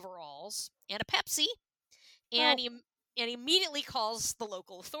work coveralls and a Pepsi. And Oh. he immediately calls the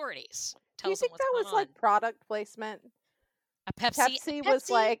local authorities. Do you Tells them think what's that going was on. like product placement? A Pepsi. Pepsi was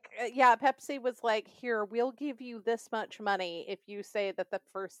like, Pepsi was like, here, we'll give you this much money if you say that the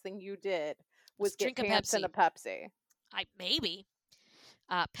first thing you did was get drink a pants and Pepsi. a Pepsi. Maybe.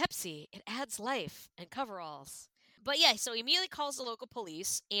 Pepsi, it adds life and coveralls. But yeah, so he immediately calls the local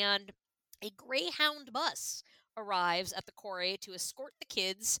police, and a Greyhound bus arrives at the quarry to escort the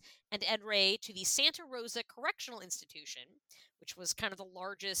kids and Ed Ray to the Santa Rosa Correctional Institution, which was kind of the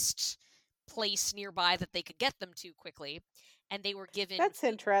largest place nearby that they could get them to quickly. And they were given. That's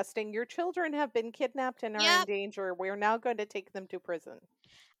interesting. Your children have been kidnapped and are in danger. We're now going to take them to prison.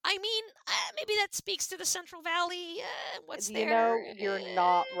 I mean, maybe that speaks to the Central Valley. What's there? You know, you're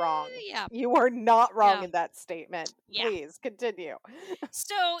not wrong. Yeah. You are not wrong Yeah. in that statement. Yeah. Please continue.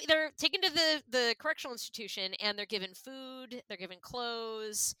 So they're taken to the correctional institution, and they're given food, they're given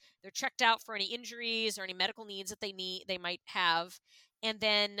clothes, they're checked out for any injuries or any medical needs that they might have, and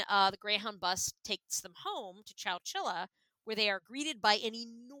then the Greyhound bus takes them home to Chowchilla, where they are greeted by an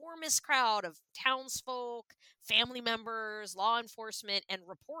enormous crowd of townsfolk, family members, law enforcement, and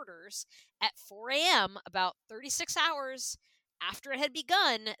reporters at 4 a.m., about 36 hours after it had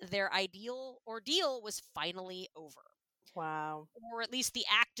begun. Their ideal ordeal was finally over. Wow. Or at least the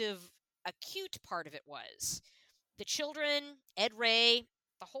active, acute part of it was. The children, Ed Ray,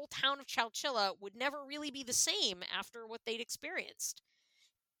 the whole town of Chowchilla would never really be the same after what they'd experienced.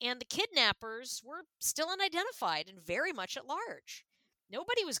 And the kidnappers were still unidentified and very much at large.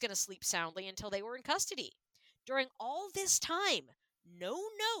 Nobody was going to sleep soundly until they were in custody. During all this time, no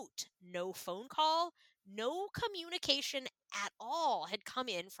note, no phone call, no communication at all had come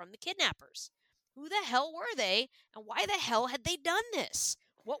in from the kidnappers. Who the hell were they, and why the hell had they done this?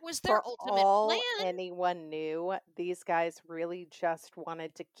 What was their For ultimate all plan? anyone knew, these guys really just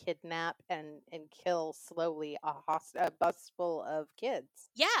wanted to kidnap and kill slowly a bus full of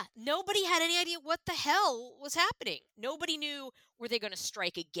kids. Yeah, nobody had any idea what the hell was happening. Nobody knew, were they going to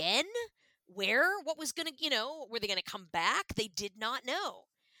strike again? Where? What was going to, were they going to come back? They did not know.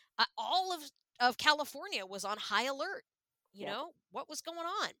 All of California was on high alert. You know, what was going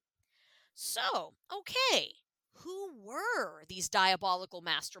on? So, okay, who were these diabolical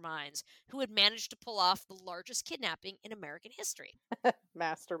masterminds who had managed to pull off the largest kidnapping in American history?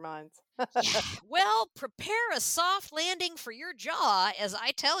 Masterminds. Yeah, well, prepare a soft landing for your jaw as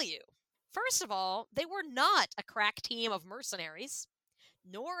I tell you. First of all, they were not a crack team of mercenaries,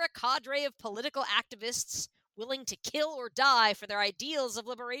 nor a cadre of political activists willing to kill or die for their ideals of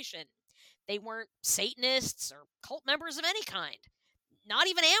liberation. They weren't Satanists or cult members of any kind, not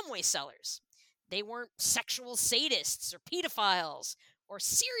even Amway sellers. They weren't sexual sadists or pedophiles or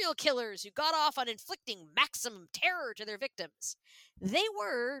serial killers who got off on inflicting maximum terror to their victims. They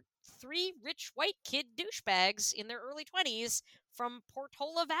were three rich white kid douchebags in their early 20s from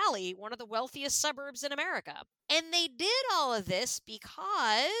Portola Valley, one of the wealthiest suburbs in America. And they did all of this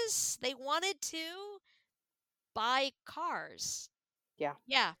because they wanted to buy cars. Yeah.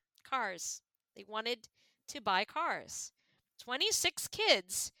 Yeah, cars. They wanted to buy cars. 26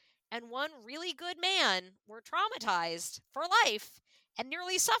 kids and one really good man were traumatized for life and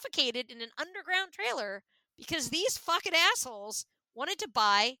nearly suffocated in an underground trailer because these fucking assholes wanted to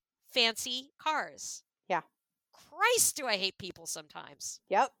buy fancy cars. Yeah. Christ, do I hate people sometimes.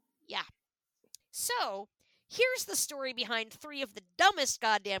 Yep. Yeah. So, here's the story behind three of the dumbest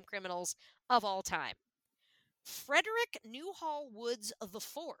goddamn criminals of all time. Frederick Newhall Woods IV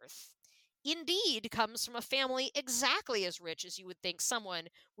indeed comes from a family exactly as rich as you would think someone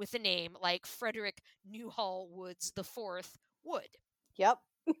with a name like Frederick Newhall Woods IV would. Yep.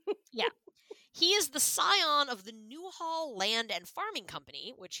 Yeah. He is the scion of the Newhall Land and Farming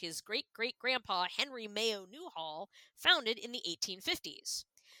Company, which his great-great-grandpa Henry Mayo Newhall founded in the 1850s.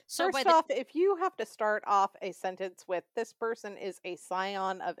 So First off, if you have to start off a sentence with "this person is a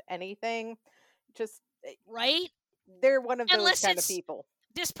scion of anything," just right? they're one of those Unless kind of it's people.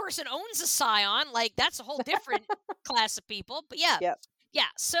 this person owns a scion, like that's a whole different class of people. But yeah. Yep. Yeah,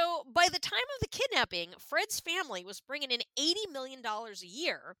 so by the time of the kidnapping, Fred's family was bringing in $80 million a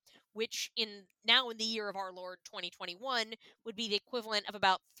year, which now in the year of our Lord 2021 would be the equivalent of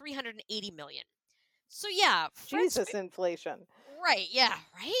about $380 million. So yeah, Jesus, inflation. Right, yeah,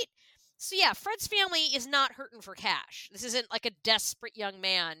 right? So yeah, Fred's family is not hurting for cash. This isn't like a desperate young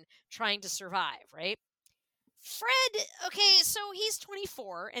man trying to survive, right? Fred, okay, so he's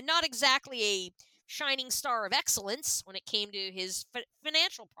 24 and not exactly a shining star of excellence when it came to his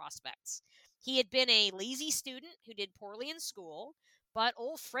financial prospects. He had been a lazy student who did poorly in school, but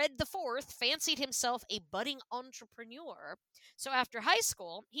old Fred IV fancied himself a budding entrepreneur. So after high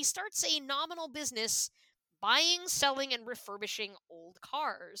school, he starts a nominal business buying, selling, and refurbishing old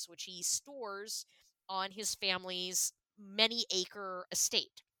cars, which he stores on his family's many-acre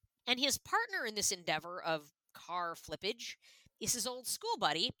estate. And his partner in this endeavor of car flippage is his old school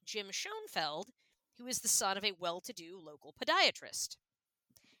buddy, Jim Schoenfeld, who is the son of a well-to-do local podiatrist.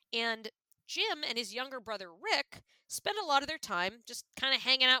 And Jim and his younger brother Rick spend a lot of their time just kind of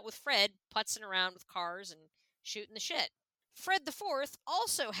hanging out with Fred, putzing around with cars and shooting the shit. Fred IV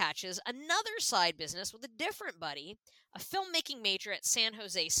also hatches another side business with a different buddy, a filmmaking major at San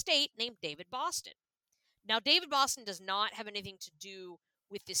Jose State named David Boston. Now, David Boston does not have anything to do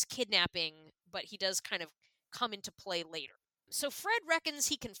with this kidnapping, but he does kind of come into play later. So Fred reckons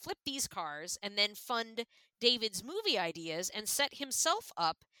he can flip these cars and then fund David's movie ideas and set himself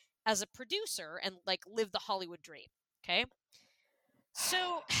up as a producer and like live the Hollywood dream. Okay?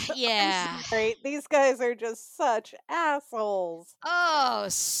 So, yeah. I'm sorry. These guys are just such assholes. Oh,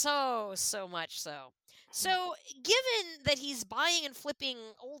 so much so. So, given that he's buying and flipping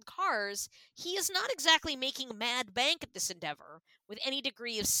old cars, he is not exactly making mad bank at this endeavor with any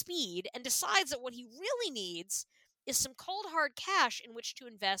degree of speed and decides that what he really needs is some cold hard cash in which to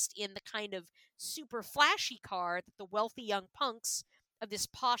invest in the kind of super flashy car that the wealthy young punks of this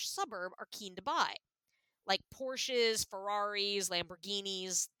posh suburb are keen to buy. Like Porsches, Ferraris,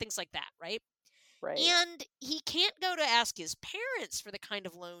 Lamborghinis, things like that, right? Right. And he can't go to ask his parents for the kind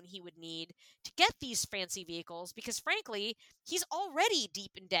of loan he would need to get these fancy vehicles because, frankly, he's already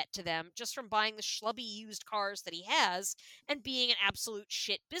deep in debt to them just from buying the schlubby used cars that he has and being an absolute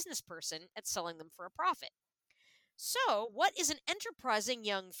shit business person at selling them for a profit. So, what is an enterprising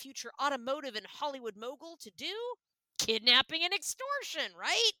young future automotive and Hollywood mogul to do? Kidnapping and extortion,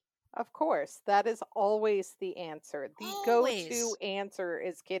 right? Of course, that is always the answer. The Always. go-to answer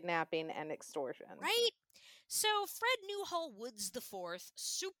is kidnapping and extortion. Right? So, Fred Newhall Woods IV,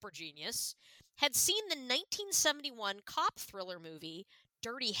 super genius, had seen the 1971 cop thriller movie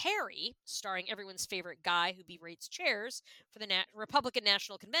Dirty Harry, starring everyone's favorite guy who berates chairs for the Republican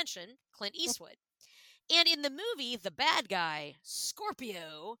National Convention, Clint Eastwood. And in the movie, the bad guy,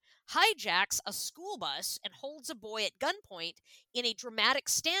 Scorpio, hijacks a school bus and holds a boy at gunpoint in a dramatic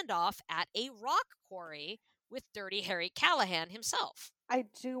standoff at a rock quarry with Dirty Harry Callahan himself. I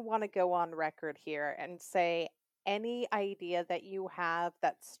do want to go on record here and say any idea that you have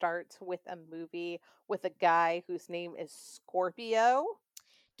that starts with a movie with a guy whose name is Scorpio,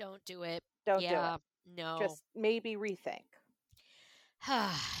 Don't do it. don't do Yeah, it. no. Just maybe rethink.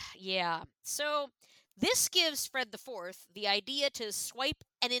 Yeah. So This gives Fred IV the idea to swipe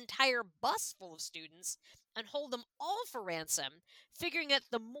an entire bus full of students and hold them all for ransom, figuring that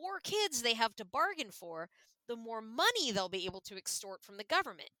the more kids they have to bargain for, the more money they'll be able to extort from the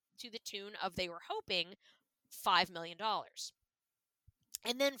government, to the tune of, they were hoping, $5 million.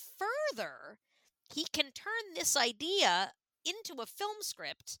 And then further, he can turn this idea into a film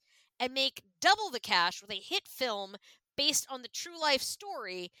script and make double the cash with a hit film based on the true life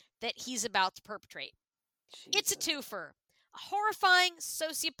story that he's about to perpetrate. It's a twofer. A horrifying,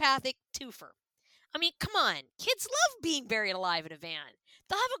 sociopathic twofer. I mean, come on. Kids love being buried alive in a van.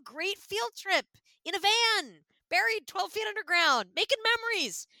 They'll have a great field trip in a van, buried 12 feet underground, making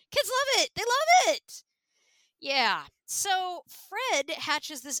memories. Kids love it. They love it. Yeah. So Fred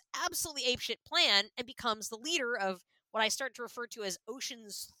hatches this absolutely apeshit plan and becomes the leader of what I start to refer to as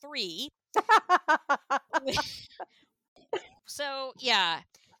Ocean's 3. So, yeah.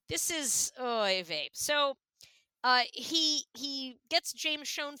 This is vape. So he gets James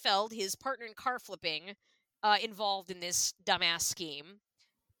Schoenfeld, his partner in car flipping, involved in this dumbass scheme.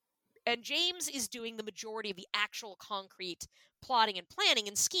 And James is doing the majority of the actual concrete plotting and planning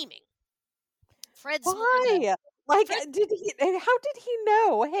and scheming. Fred's more Why? Like, Fred- how did he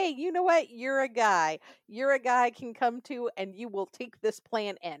know? Hey, you know what? You're a guy. You're a guy I can come to, and you will take this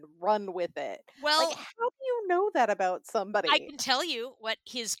plan and run with it. Well, Like, how do you know that about somebody? I can tell you what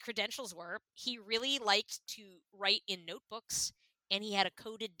his credentials were. He really liked to write in notebooks, and he had a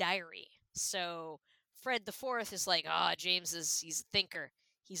coded diary. So Fred IV is like, he's a thinker.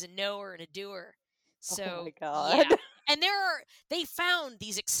 He's a knower and a doer. So, oh my god. yeah. And they found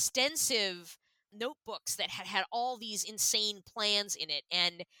these extensive notebooks that had all these insane plans in it.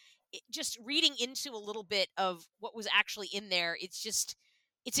 And just reading into a little bit of what was actually in there, it's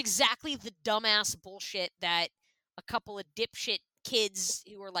exactly the dumbass bullshit that a couple of dipshit kids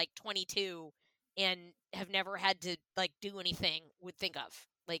who are like 22 and have never had to like do anything would think of.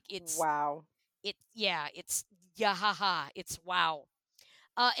 Like it's wow. it's yahaha, it's wow.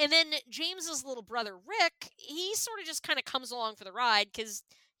 And then James's little brother Rick, he sort of just kind of comes along for the ride because,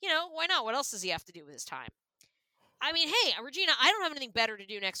 why not? What else does he have to do with his time? I mean, hey, Regina, I don't have anything better to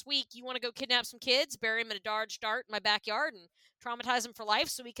do next week. You want to go kidnap some kids, bury them in a Dodge Dart in my backyard, and traumatize them for life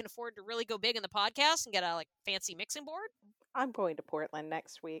so we can afford to really go big in the podcast and get a fancy mixing board? I'm going to Portland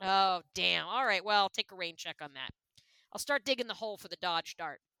next week. Oh, damn. All right, well, I'll take a rain check on that. I'll start digging the hole for the Dodge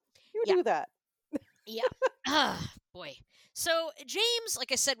Dart. You do that. Yeah. Boy. So James,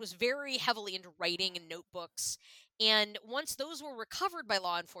 like I said, was very heavily into writing and notebooks. And once those were recovered by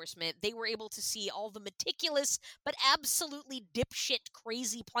law enforcement, they were able to see all the meticulous but absolutely dipshit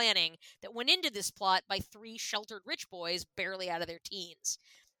crazy planning that went into this plot by three sheltered rich boys barely out of their teens.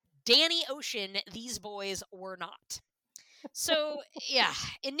 Danny Ocean, these boys were not. So, yeah,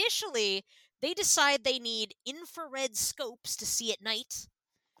 initially, they decide they need infrared scopes to see at night.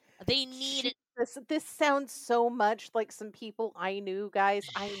 They need... This sounds so much like some people I knew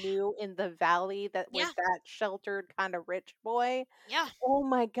in the valley that was that sheltered kind of rich boy. Yeah. Oh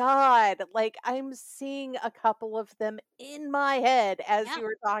my god. Like, I'm seeing a couple of them in my head as you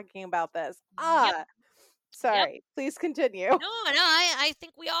were talking about this. Sorry. Please continue. No, I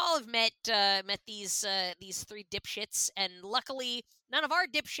think we all have met these three dipshits, and luckily none of our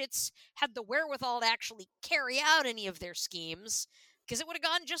dipshits had the wherewithal to actually carry out any of their schemes, because it would have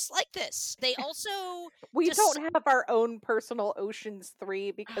gone just like this. They also we don't have our own personal Ocean's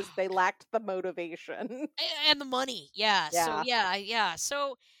 3 because they lacked the motivation and the money. Yeah. So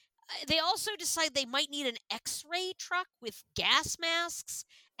So they also decide they might need an X-ray truck with gas masks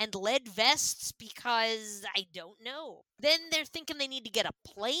and lead vests because I don't know. Then they're thinking they need to get a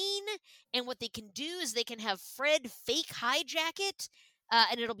plane, and what they can do is they can have Fred fake hijack it,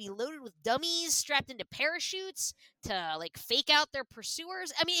 and it'll be loaded with dummies strapped into parachutes to fake out their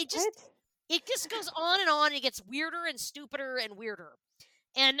pursuers. I mean, it just goes on, and it gets weirder and stupider and weirder.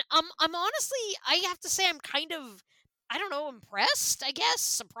 And I'm honestly, I have to say, I'm kind of, I don't know, impressed, I guess,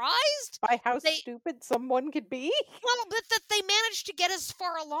 surprised. By how stupid someone could be? Well, but that they managed to get as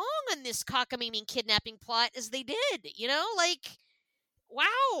far along on this cockamamie kidnapping plot as they did,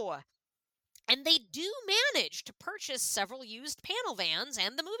 wow. And they do manage to purchase several used panel vans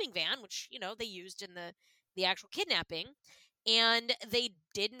and the moving van, which, they used in the actual kidnapping. And they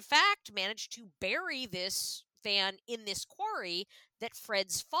did, in fact, manage to bury this van in this quarry that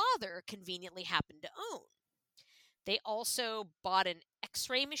Fred's father conveniently happened to own. They also bought an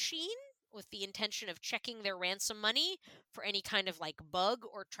X-ray machine with the intention of checking their ransom money for any kind of bug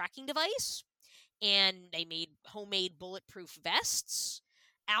or tracking device. And they made homemade bulletproof vests.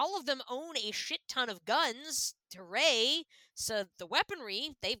 All of them own a shit ton of guns. Hooray! So the weaponry,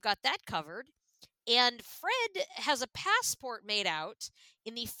 they've got that covered. And Fred has a passport made out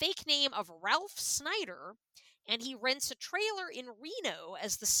in the fake name of Ralph Snyder, and he rents a trailer in Reno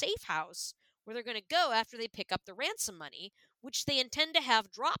as the safe house where they're going to go after they pick up the ransom money, which they intend to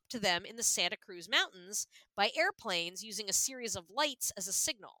have dropped to them in the Santa Cruz Mountains by airplanes using a series of lights as a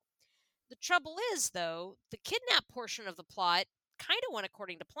signal. The trouble is, though, the kidnap portion of the plot kind of went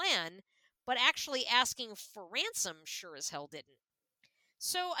according to plan, but actually asking for ransom sure as hell didn't.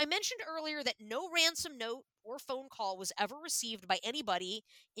 So I mentioned earlier that no ransom note or phone call was ever received by anybody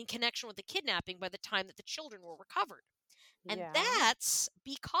in connection with the kidnapping by the time that the children were recovered. And Yeah. that's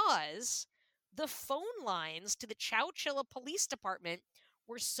because the phone lines to the Chowchilla Police Department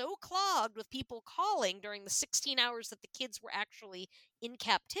were so clogged with people calling during the 16 hours that the kids were actually in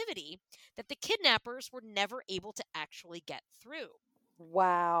captivity that the kidnappers were never able to actually get through.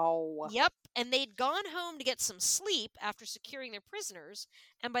 Wow. Yep, and they'd gone home to get some sleep after securing their prisoners,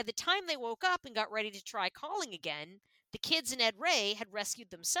 and by the time they woke up and got ready to try calling again, the kids and Ed Ray had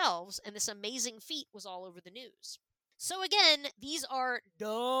rescued themselves, and this amazing feat was all over the news. So again, these are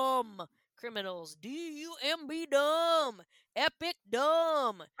dumb criminals. D-U-M-B dumb. Epic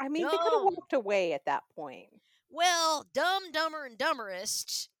dumb. I mean, they could have Dumb. walked away at that point. Well, Dumb, Dumber, and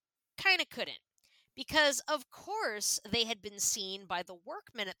Dumberest kind of couldn't. Because, of course, they had been seen by the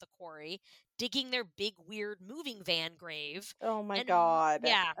workmen at the quarry digging their big, weird moving van grave. Oh my And God.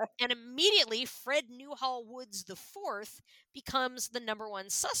 yeah, and immediately Fred Newhall Woods IV becomes the number one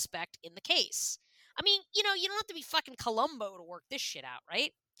suspect in the case. I mean, you don't have to be fucking Columbo to work this shit out,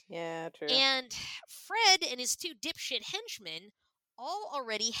 right? Yeah, true. And Fred and his two dipshit henchmen all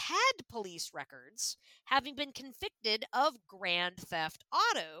already had police records, having been convicted of grand theft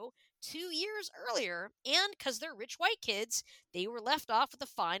auto 2 years earlier, and because they're rich white kids, they were left off with a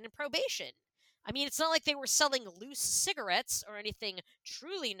fine and probation. I mean, it's not like they were selling loose cigarettes or anything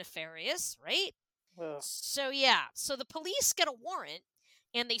truly nefarious, right? Ugh. So the police get a warrant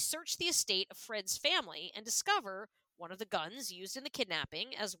and they search the estate of Fred's family and discover one of the guns used in the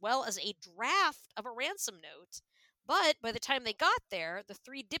kidnapping, as well as a draft of a ransom note. But by the time they got there, the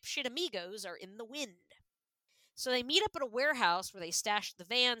three dipshit amigos are in the wind. So they meet up at a warehouse where they stashed the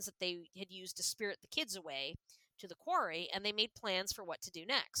vans that they had used to spirit the kids away to the quarry, and they made plans for what to do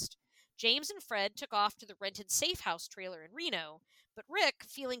next. James and Fred took off to the rented safe house trailer in Reno, but Rick,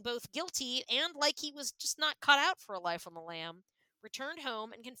 feeling both guilty and like he was just not cut out for a life on the lam, returned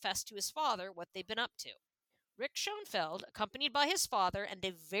home and confessed to his father what they'd been up to. Rick Schoenfeld, accompanied by his father and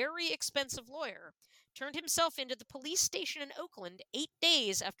a very expensive lawyer, turned himself into the police station in Oakland 8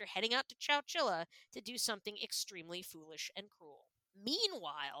 days after heading out to Chowchilla to do something extremely foolish and cruel.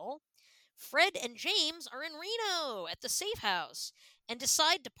 Meanwhile, Fred and James are in Reno at the safe house and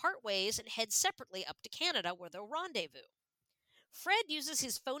decide to part ways and head separately up to Canada where they'll rendezvous. Fred uses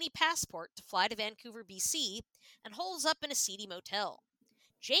his phony passport to fly to Vancouver, BC, and holds up in a seedy motel.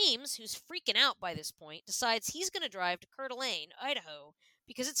 James, who's freaking out by this point, decides he's going to drive to Coeur d'Alene, Idaho,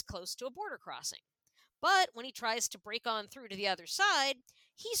 because it's close to a border crossing. But when he tries to break on through to the other side,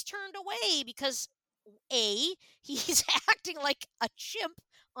 he's turned away because A, he's acting like a chimp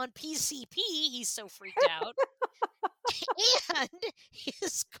on PCP, he's so freaked out, and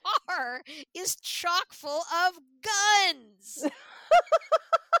his car is chock full of guns.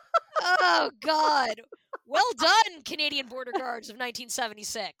 Oh, God. Well done, Canadian Border Guards of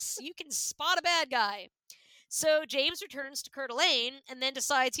 1976. You can spot a bad guy. So James returns to Coeur d'Alene and then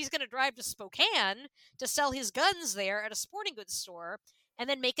decides he's going to drive to Spokane to sell his guns there at a sporting goods store and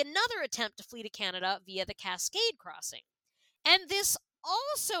then make another attempt to flee to Canada via the Cascade crossing. And this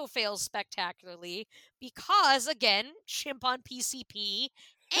also fails spectacularly because, again, chimp on PCP,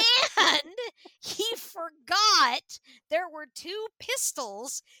 and he forgot there were two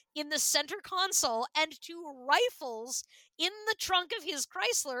pistols in the center console and two rifles in the trunk of his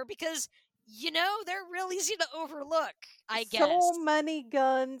Chrysler because, they're real easy to overlook, I guess. So many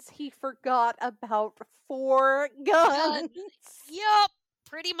guns, he forgot about 4 guns. Yup,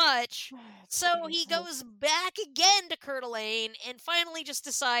 pretty much. So he goes back again to Coeur d'Alene and finally just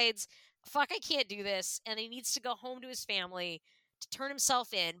decides, fuck, I can't do this, and he needs to go home to his family to turn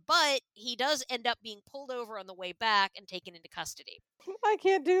himself in, but he does end up being pulled over on the way back and taken into custody. I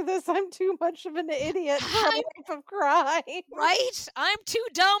can't do this. I'm too much of an idiot for a life of crime. Right? I'm too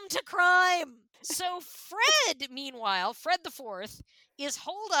dumb to crime. So Fred, meanwhile, Fred the Fourth, is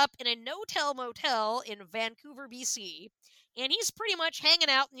holed up in a no-tell motel in Vancouver, BC, and he's pretty much hanging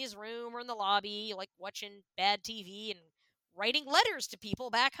out in his room or in the lobby, like watching bad TV and writing letters to people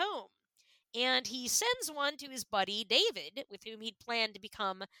back home. And he sends one to his buddy David, with whom he'd planned to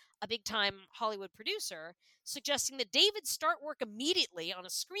become a big time Hollywood producer, suggesting that David start work immediately on a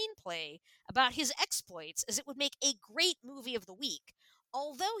screenplay about his exploits, as it would make a great movie of the week.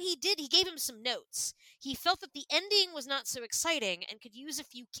 Although he gave him some notes. He felt that the ending was not so exciting and could use a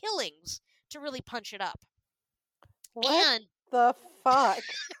few killings to really punch it up. What And the fuck?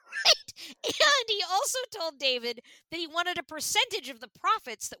 And he also told David that he wanted a percentage of the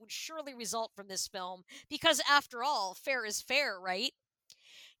profits that would surely result from this film, because after all, fair is fair, right?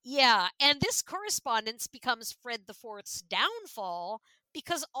 Yeah, and this correspondence becomes Fred IV's downfall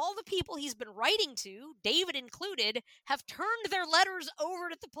because all the people he's been writing to, David included, have turned their letters over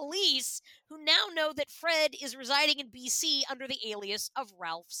to the police, who now know that Fred is residing in BC under the alias of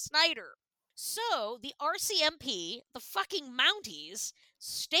Ralph Snyder. So the RCMP, the fucking Mounties,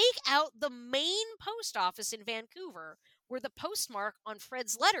 stake out the main post office in Vancouver where the postmark on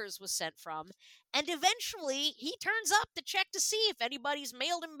Fred's letters was sent from, and eventually he turns up to check to see if anybody's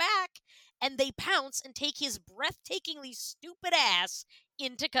mailed him back, and they pounce and take his breathtakingly stupid ass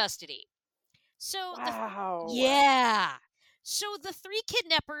into custody. So Wow. yeah. So the three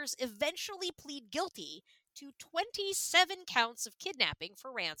kidnappers eventually plead guilty to 27 counts of kidnapping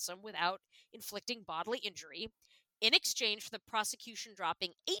for ransom without inflicting bodily injury, in exchange for the prosecution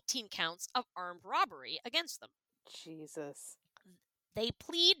dropping 18 counts of armed robbery against them. Jesus. They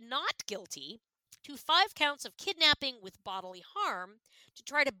plead not guilty to 5 counts of kidnapping with bodily harm to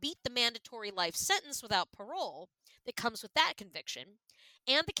try to beat the mandatory life sentence without parole that comes with that conviction,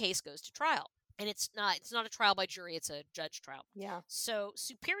 and the case goes to trial. And it's not a trial by jury, it's a judge trial. Yeah. So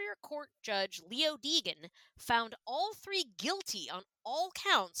Superior Court Judge Leo Deegan found all three guilty on all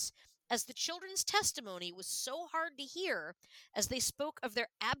counts, as the children's testimony was so hard to hear, as they spoke of their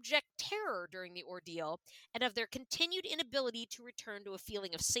abject terror during the ordeal and of their continued inability to return to a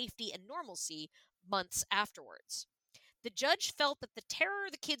feeling of safety and normalcy months afterwards. The judge felt that the terror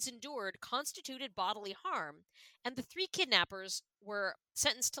the kids endured constituted bodily harm, and the three kidnappers were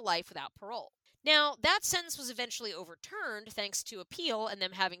sentenced to life without parole. Now, that sentence was eventually overturned thanks to appeal and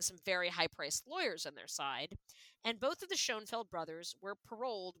them having some very high-priced lawyers on their side, and both of the Schoenfeld brothers were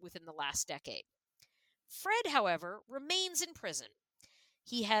paroled within the last decade. Fred, however, remains in prison.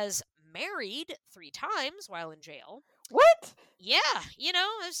 He has married 3 times while in jail. What? Yeah,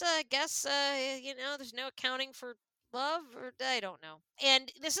 there's, I guess, there's no accounting for love, or I don't know.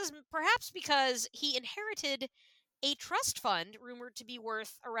 And this is perhaps because he inherited a trust fund rumored to be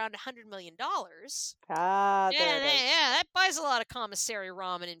worth around $100 million. Ah, Yeah, there it is. that buys a lot of commissary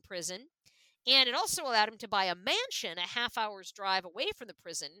ramen in prison. And it also allowed him to buy a mansion a half hour's drive away from the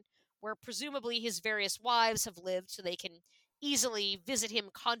prison, where presumably his various wives have lived so they can easily visit him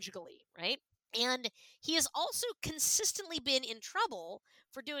conjugally, right? And he has also consistently been in trouble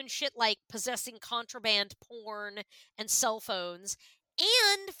for doing shit like possessing contraband porn and cell phones,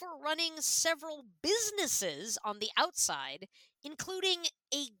 and for running several businesses on the outside, including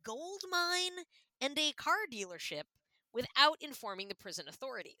a gold mine and a car dealership, without informing the prison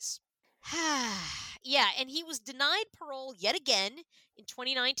authorities. Yeah, and he was denied parole yet again in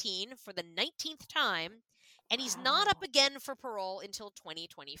 2019 for the 19th time, and he's not up Wow. again for parole until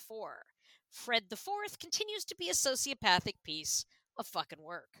 2024. Fred IV continues to be a sociopathic piece of fucking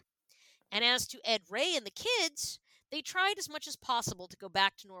work. And as to Ed Ray and the kids, they tried as much as possible to go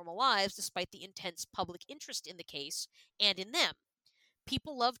back to normal lives despite the intense public interest in the case and in them.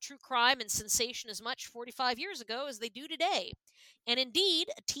 People loved true crime and sensation as much 45 years ago as they do today. And indeed,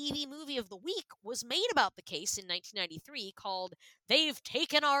 a TV movie of the week was made about the case in 1993 called They've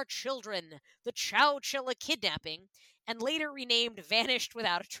Taken Our Children, the Chowchilla Kidnapping, and later renamed Vanished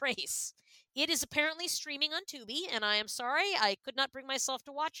Without a Trace. It is apparently streaming on Tubi, and I am sorry I could not bring myself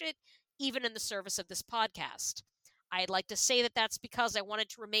to watch it, even in the service of this podcast. I'd like to say that that's because I wanted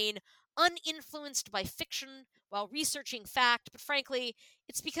to remain uninfluenced by fiction while researching fact, but frankly,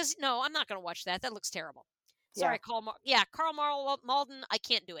 it's because, no, I'm not going to watch that. That looks terrible. Sorry, Yeah. Carl Malden, I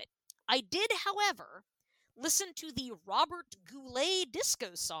can't do it. I did, however, listen to the Robert Goulet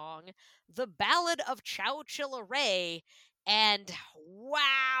disco song, The Ballad of Chowchilla Ray, and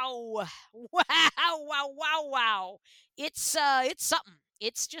wow, wow. It's something.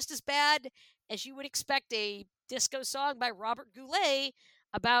 It's just as bad as you would expect a disco song by Robert Goulet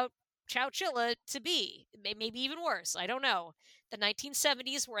about Chowchilla to be. Maybe even worse. I don't know. The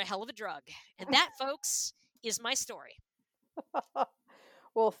 1970s were a hell of a drug. And that, folks, is my story.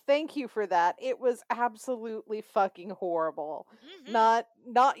 Well, thank you for that. It was absolutely fucking horrible. Hmm.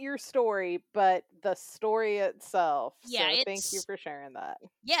 Not your story, but the story itself. Yeah, So thank you it's for sharing that.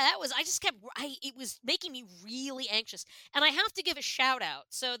 yeah, that was I just kept it was making me really anxious. And I have to give a shout out.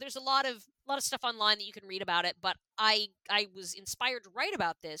 So there's a lot of stuff online that you can read about it, but I was inspired to write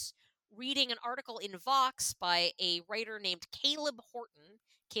about this reading an article in Vox by a writer named Caleb Horton,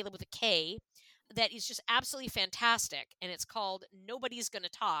 Caleb with a K, that is just absolutely fantastic, and it's called Nobody's Gonna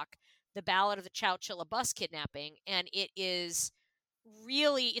Talk: The Ballad of the Chowchilla Bus Kidnapping, and it's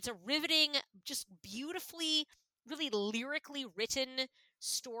a riveting, just beautifully, really lyrically written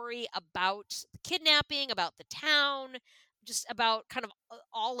story about the kidnapping, about the town, just about kind of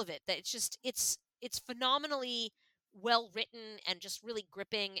all of it. That it's phenomenally well written and just really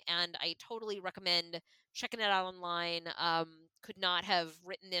gripping, and I totally recommend checking it out online. Could not have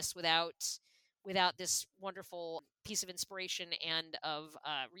written this without this wonderful piece of inspiration and of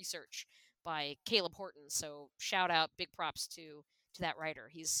research by Caleb Horton. So shout out, big props to that writer.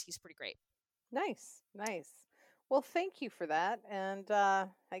 He's pretty great. Nice, nice. Well, thank you for that. And I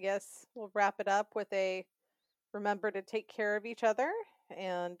guess we'll wrap it up with a remember to take care of each other.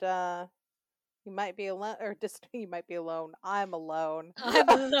 And you might be alone, or just you might be alone. I'm alone. I'm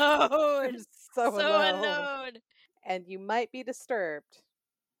I'm alone. so So alone. alone. And you might be disturbed,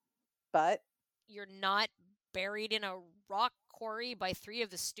 but You're not buried in a rock quarry by three of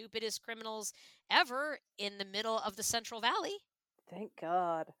the stupidest criminals ever in the middle of the Central Valley. thank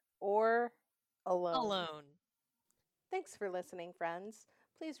God. Or alone. Alone. Thanks for listening, friends.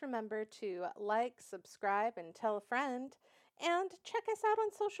 Please remember to like, subscribe, and tell a friend. And check us out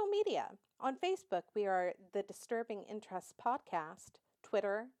on social media. On Facebook, we are the Disturbing Interests Podcast.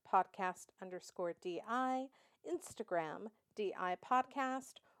 Twitter, podcast_DI. Instagram, DI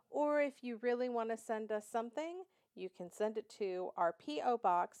Podcast. Or if you really want to send us something, you can send it to our P.O.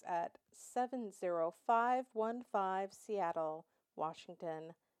 Box at 70515 Seattle,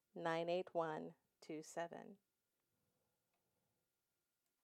 Washington 98127.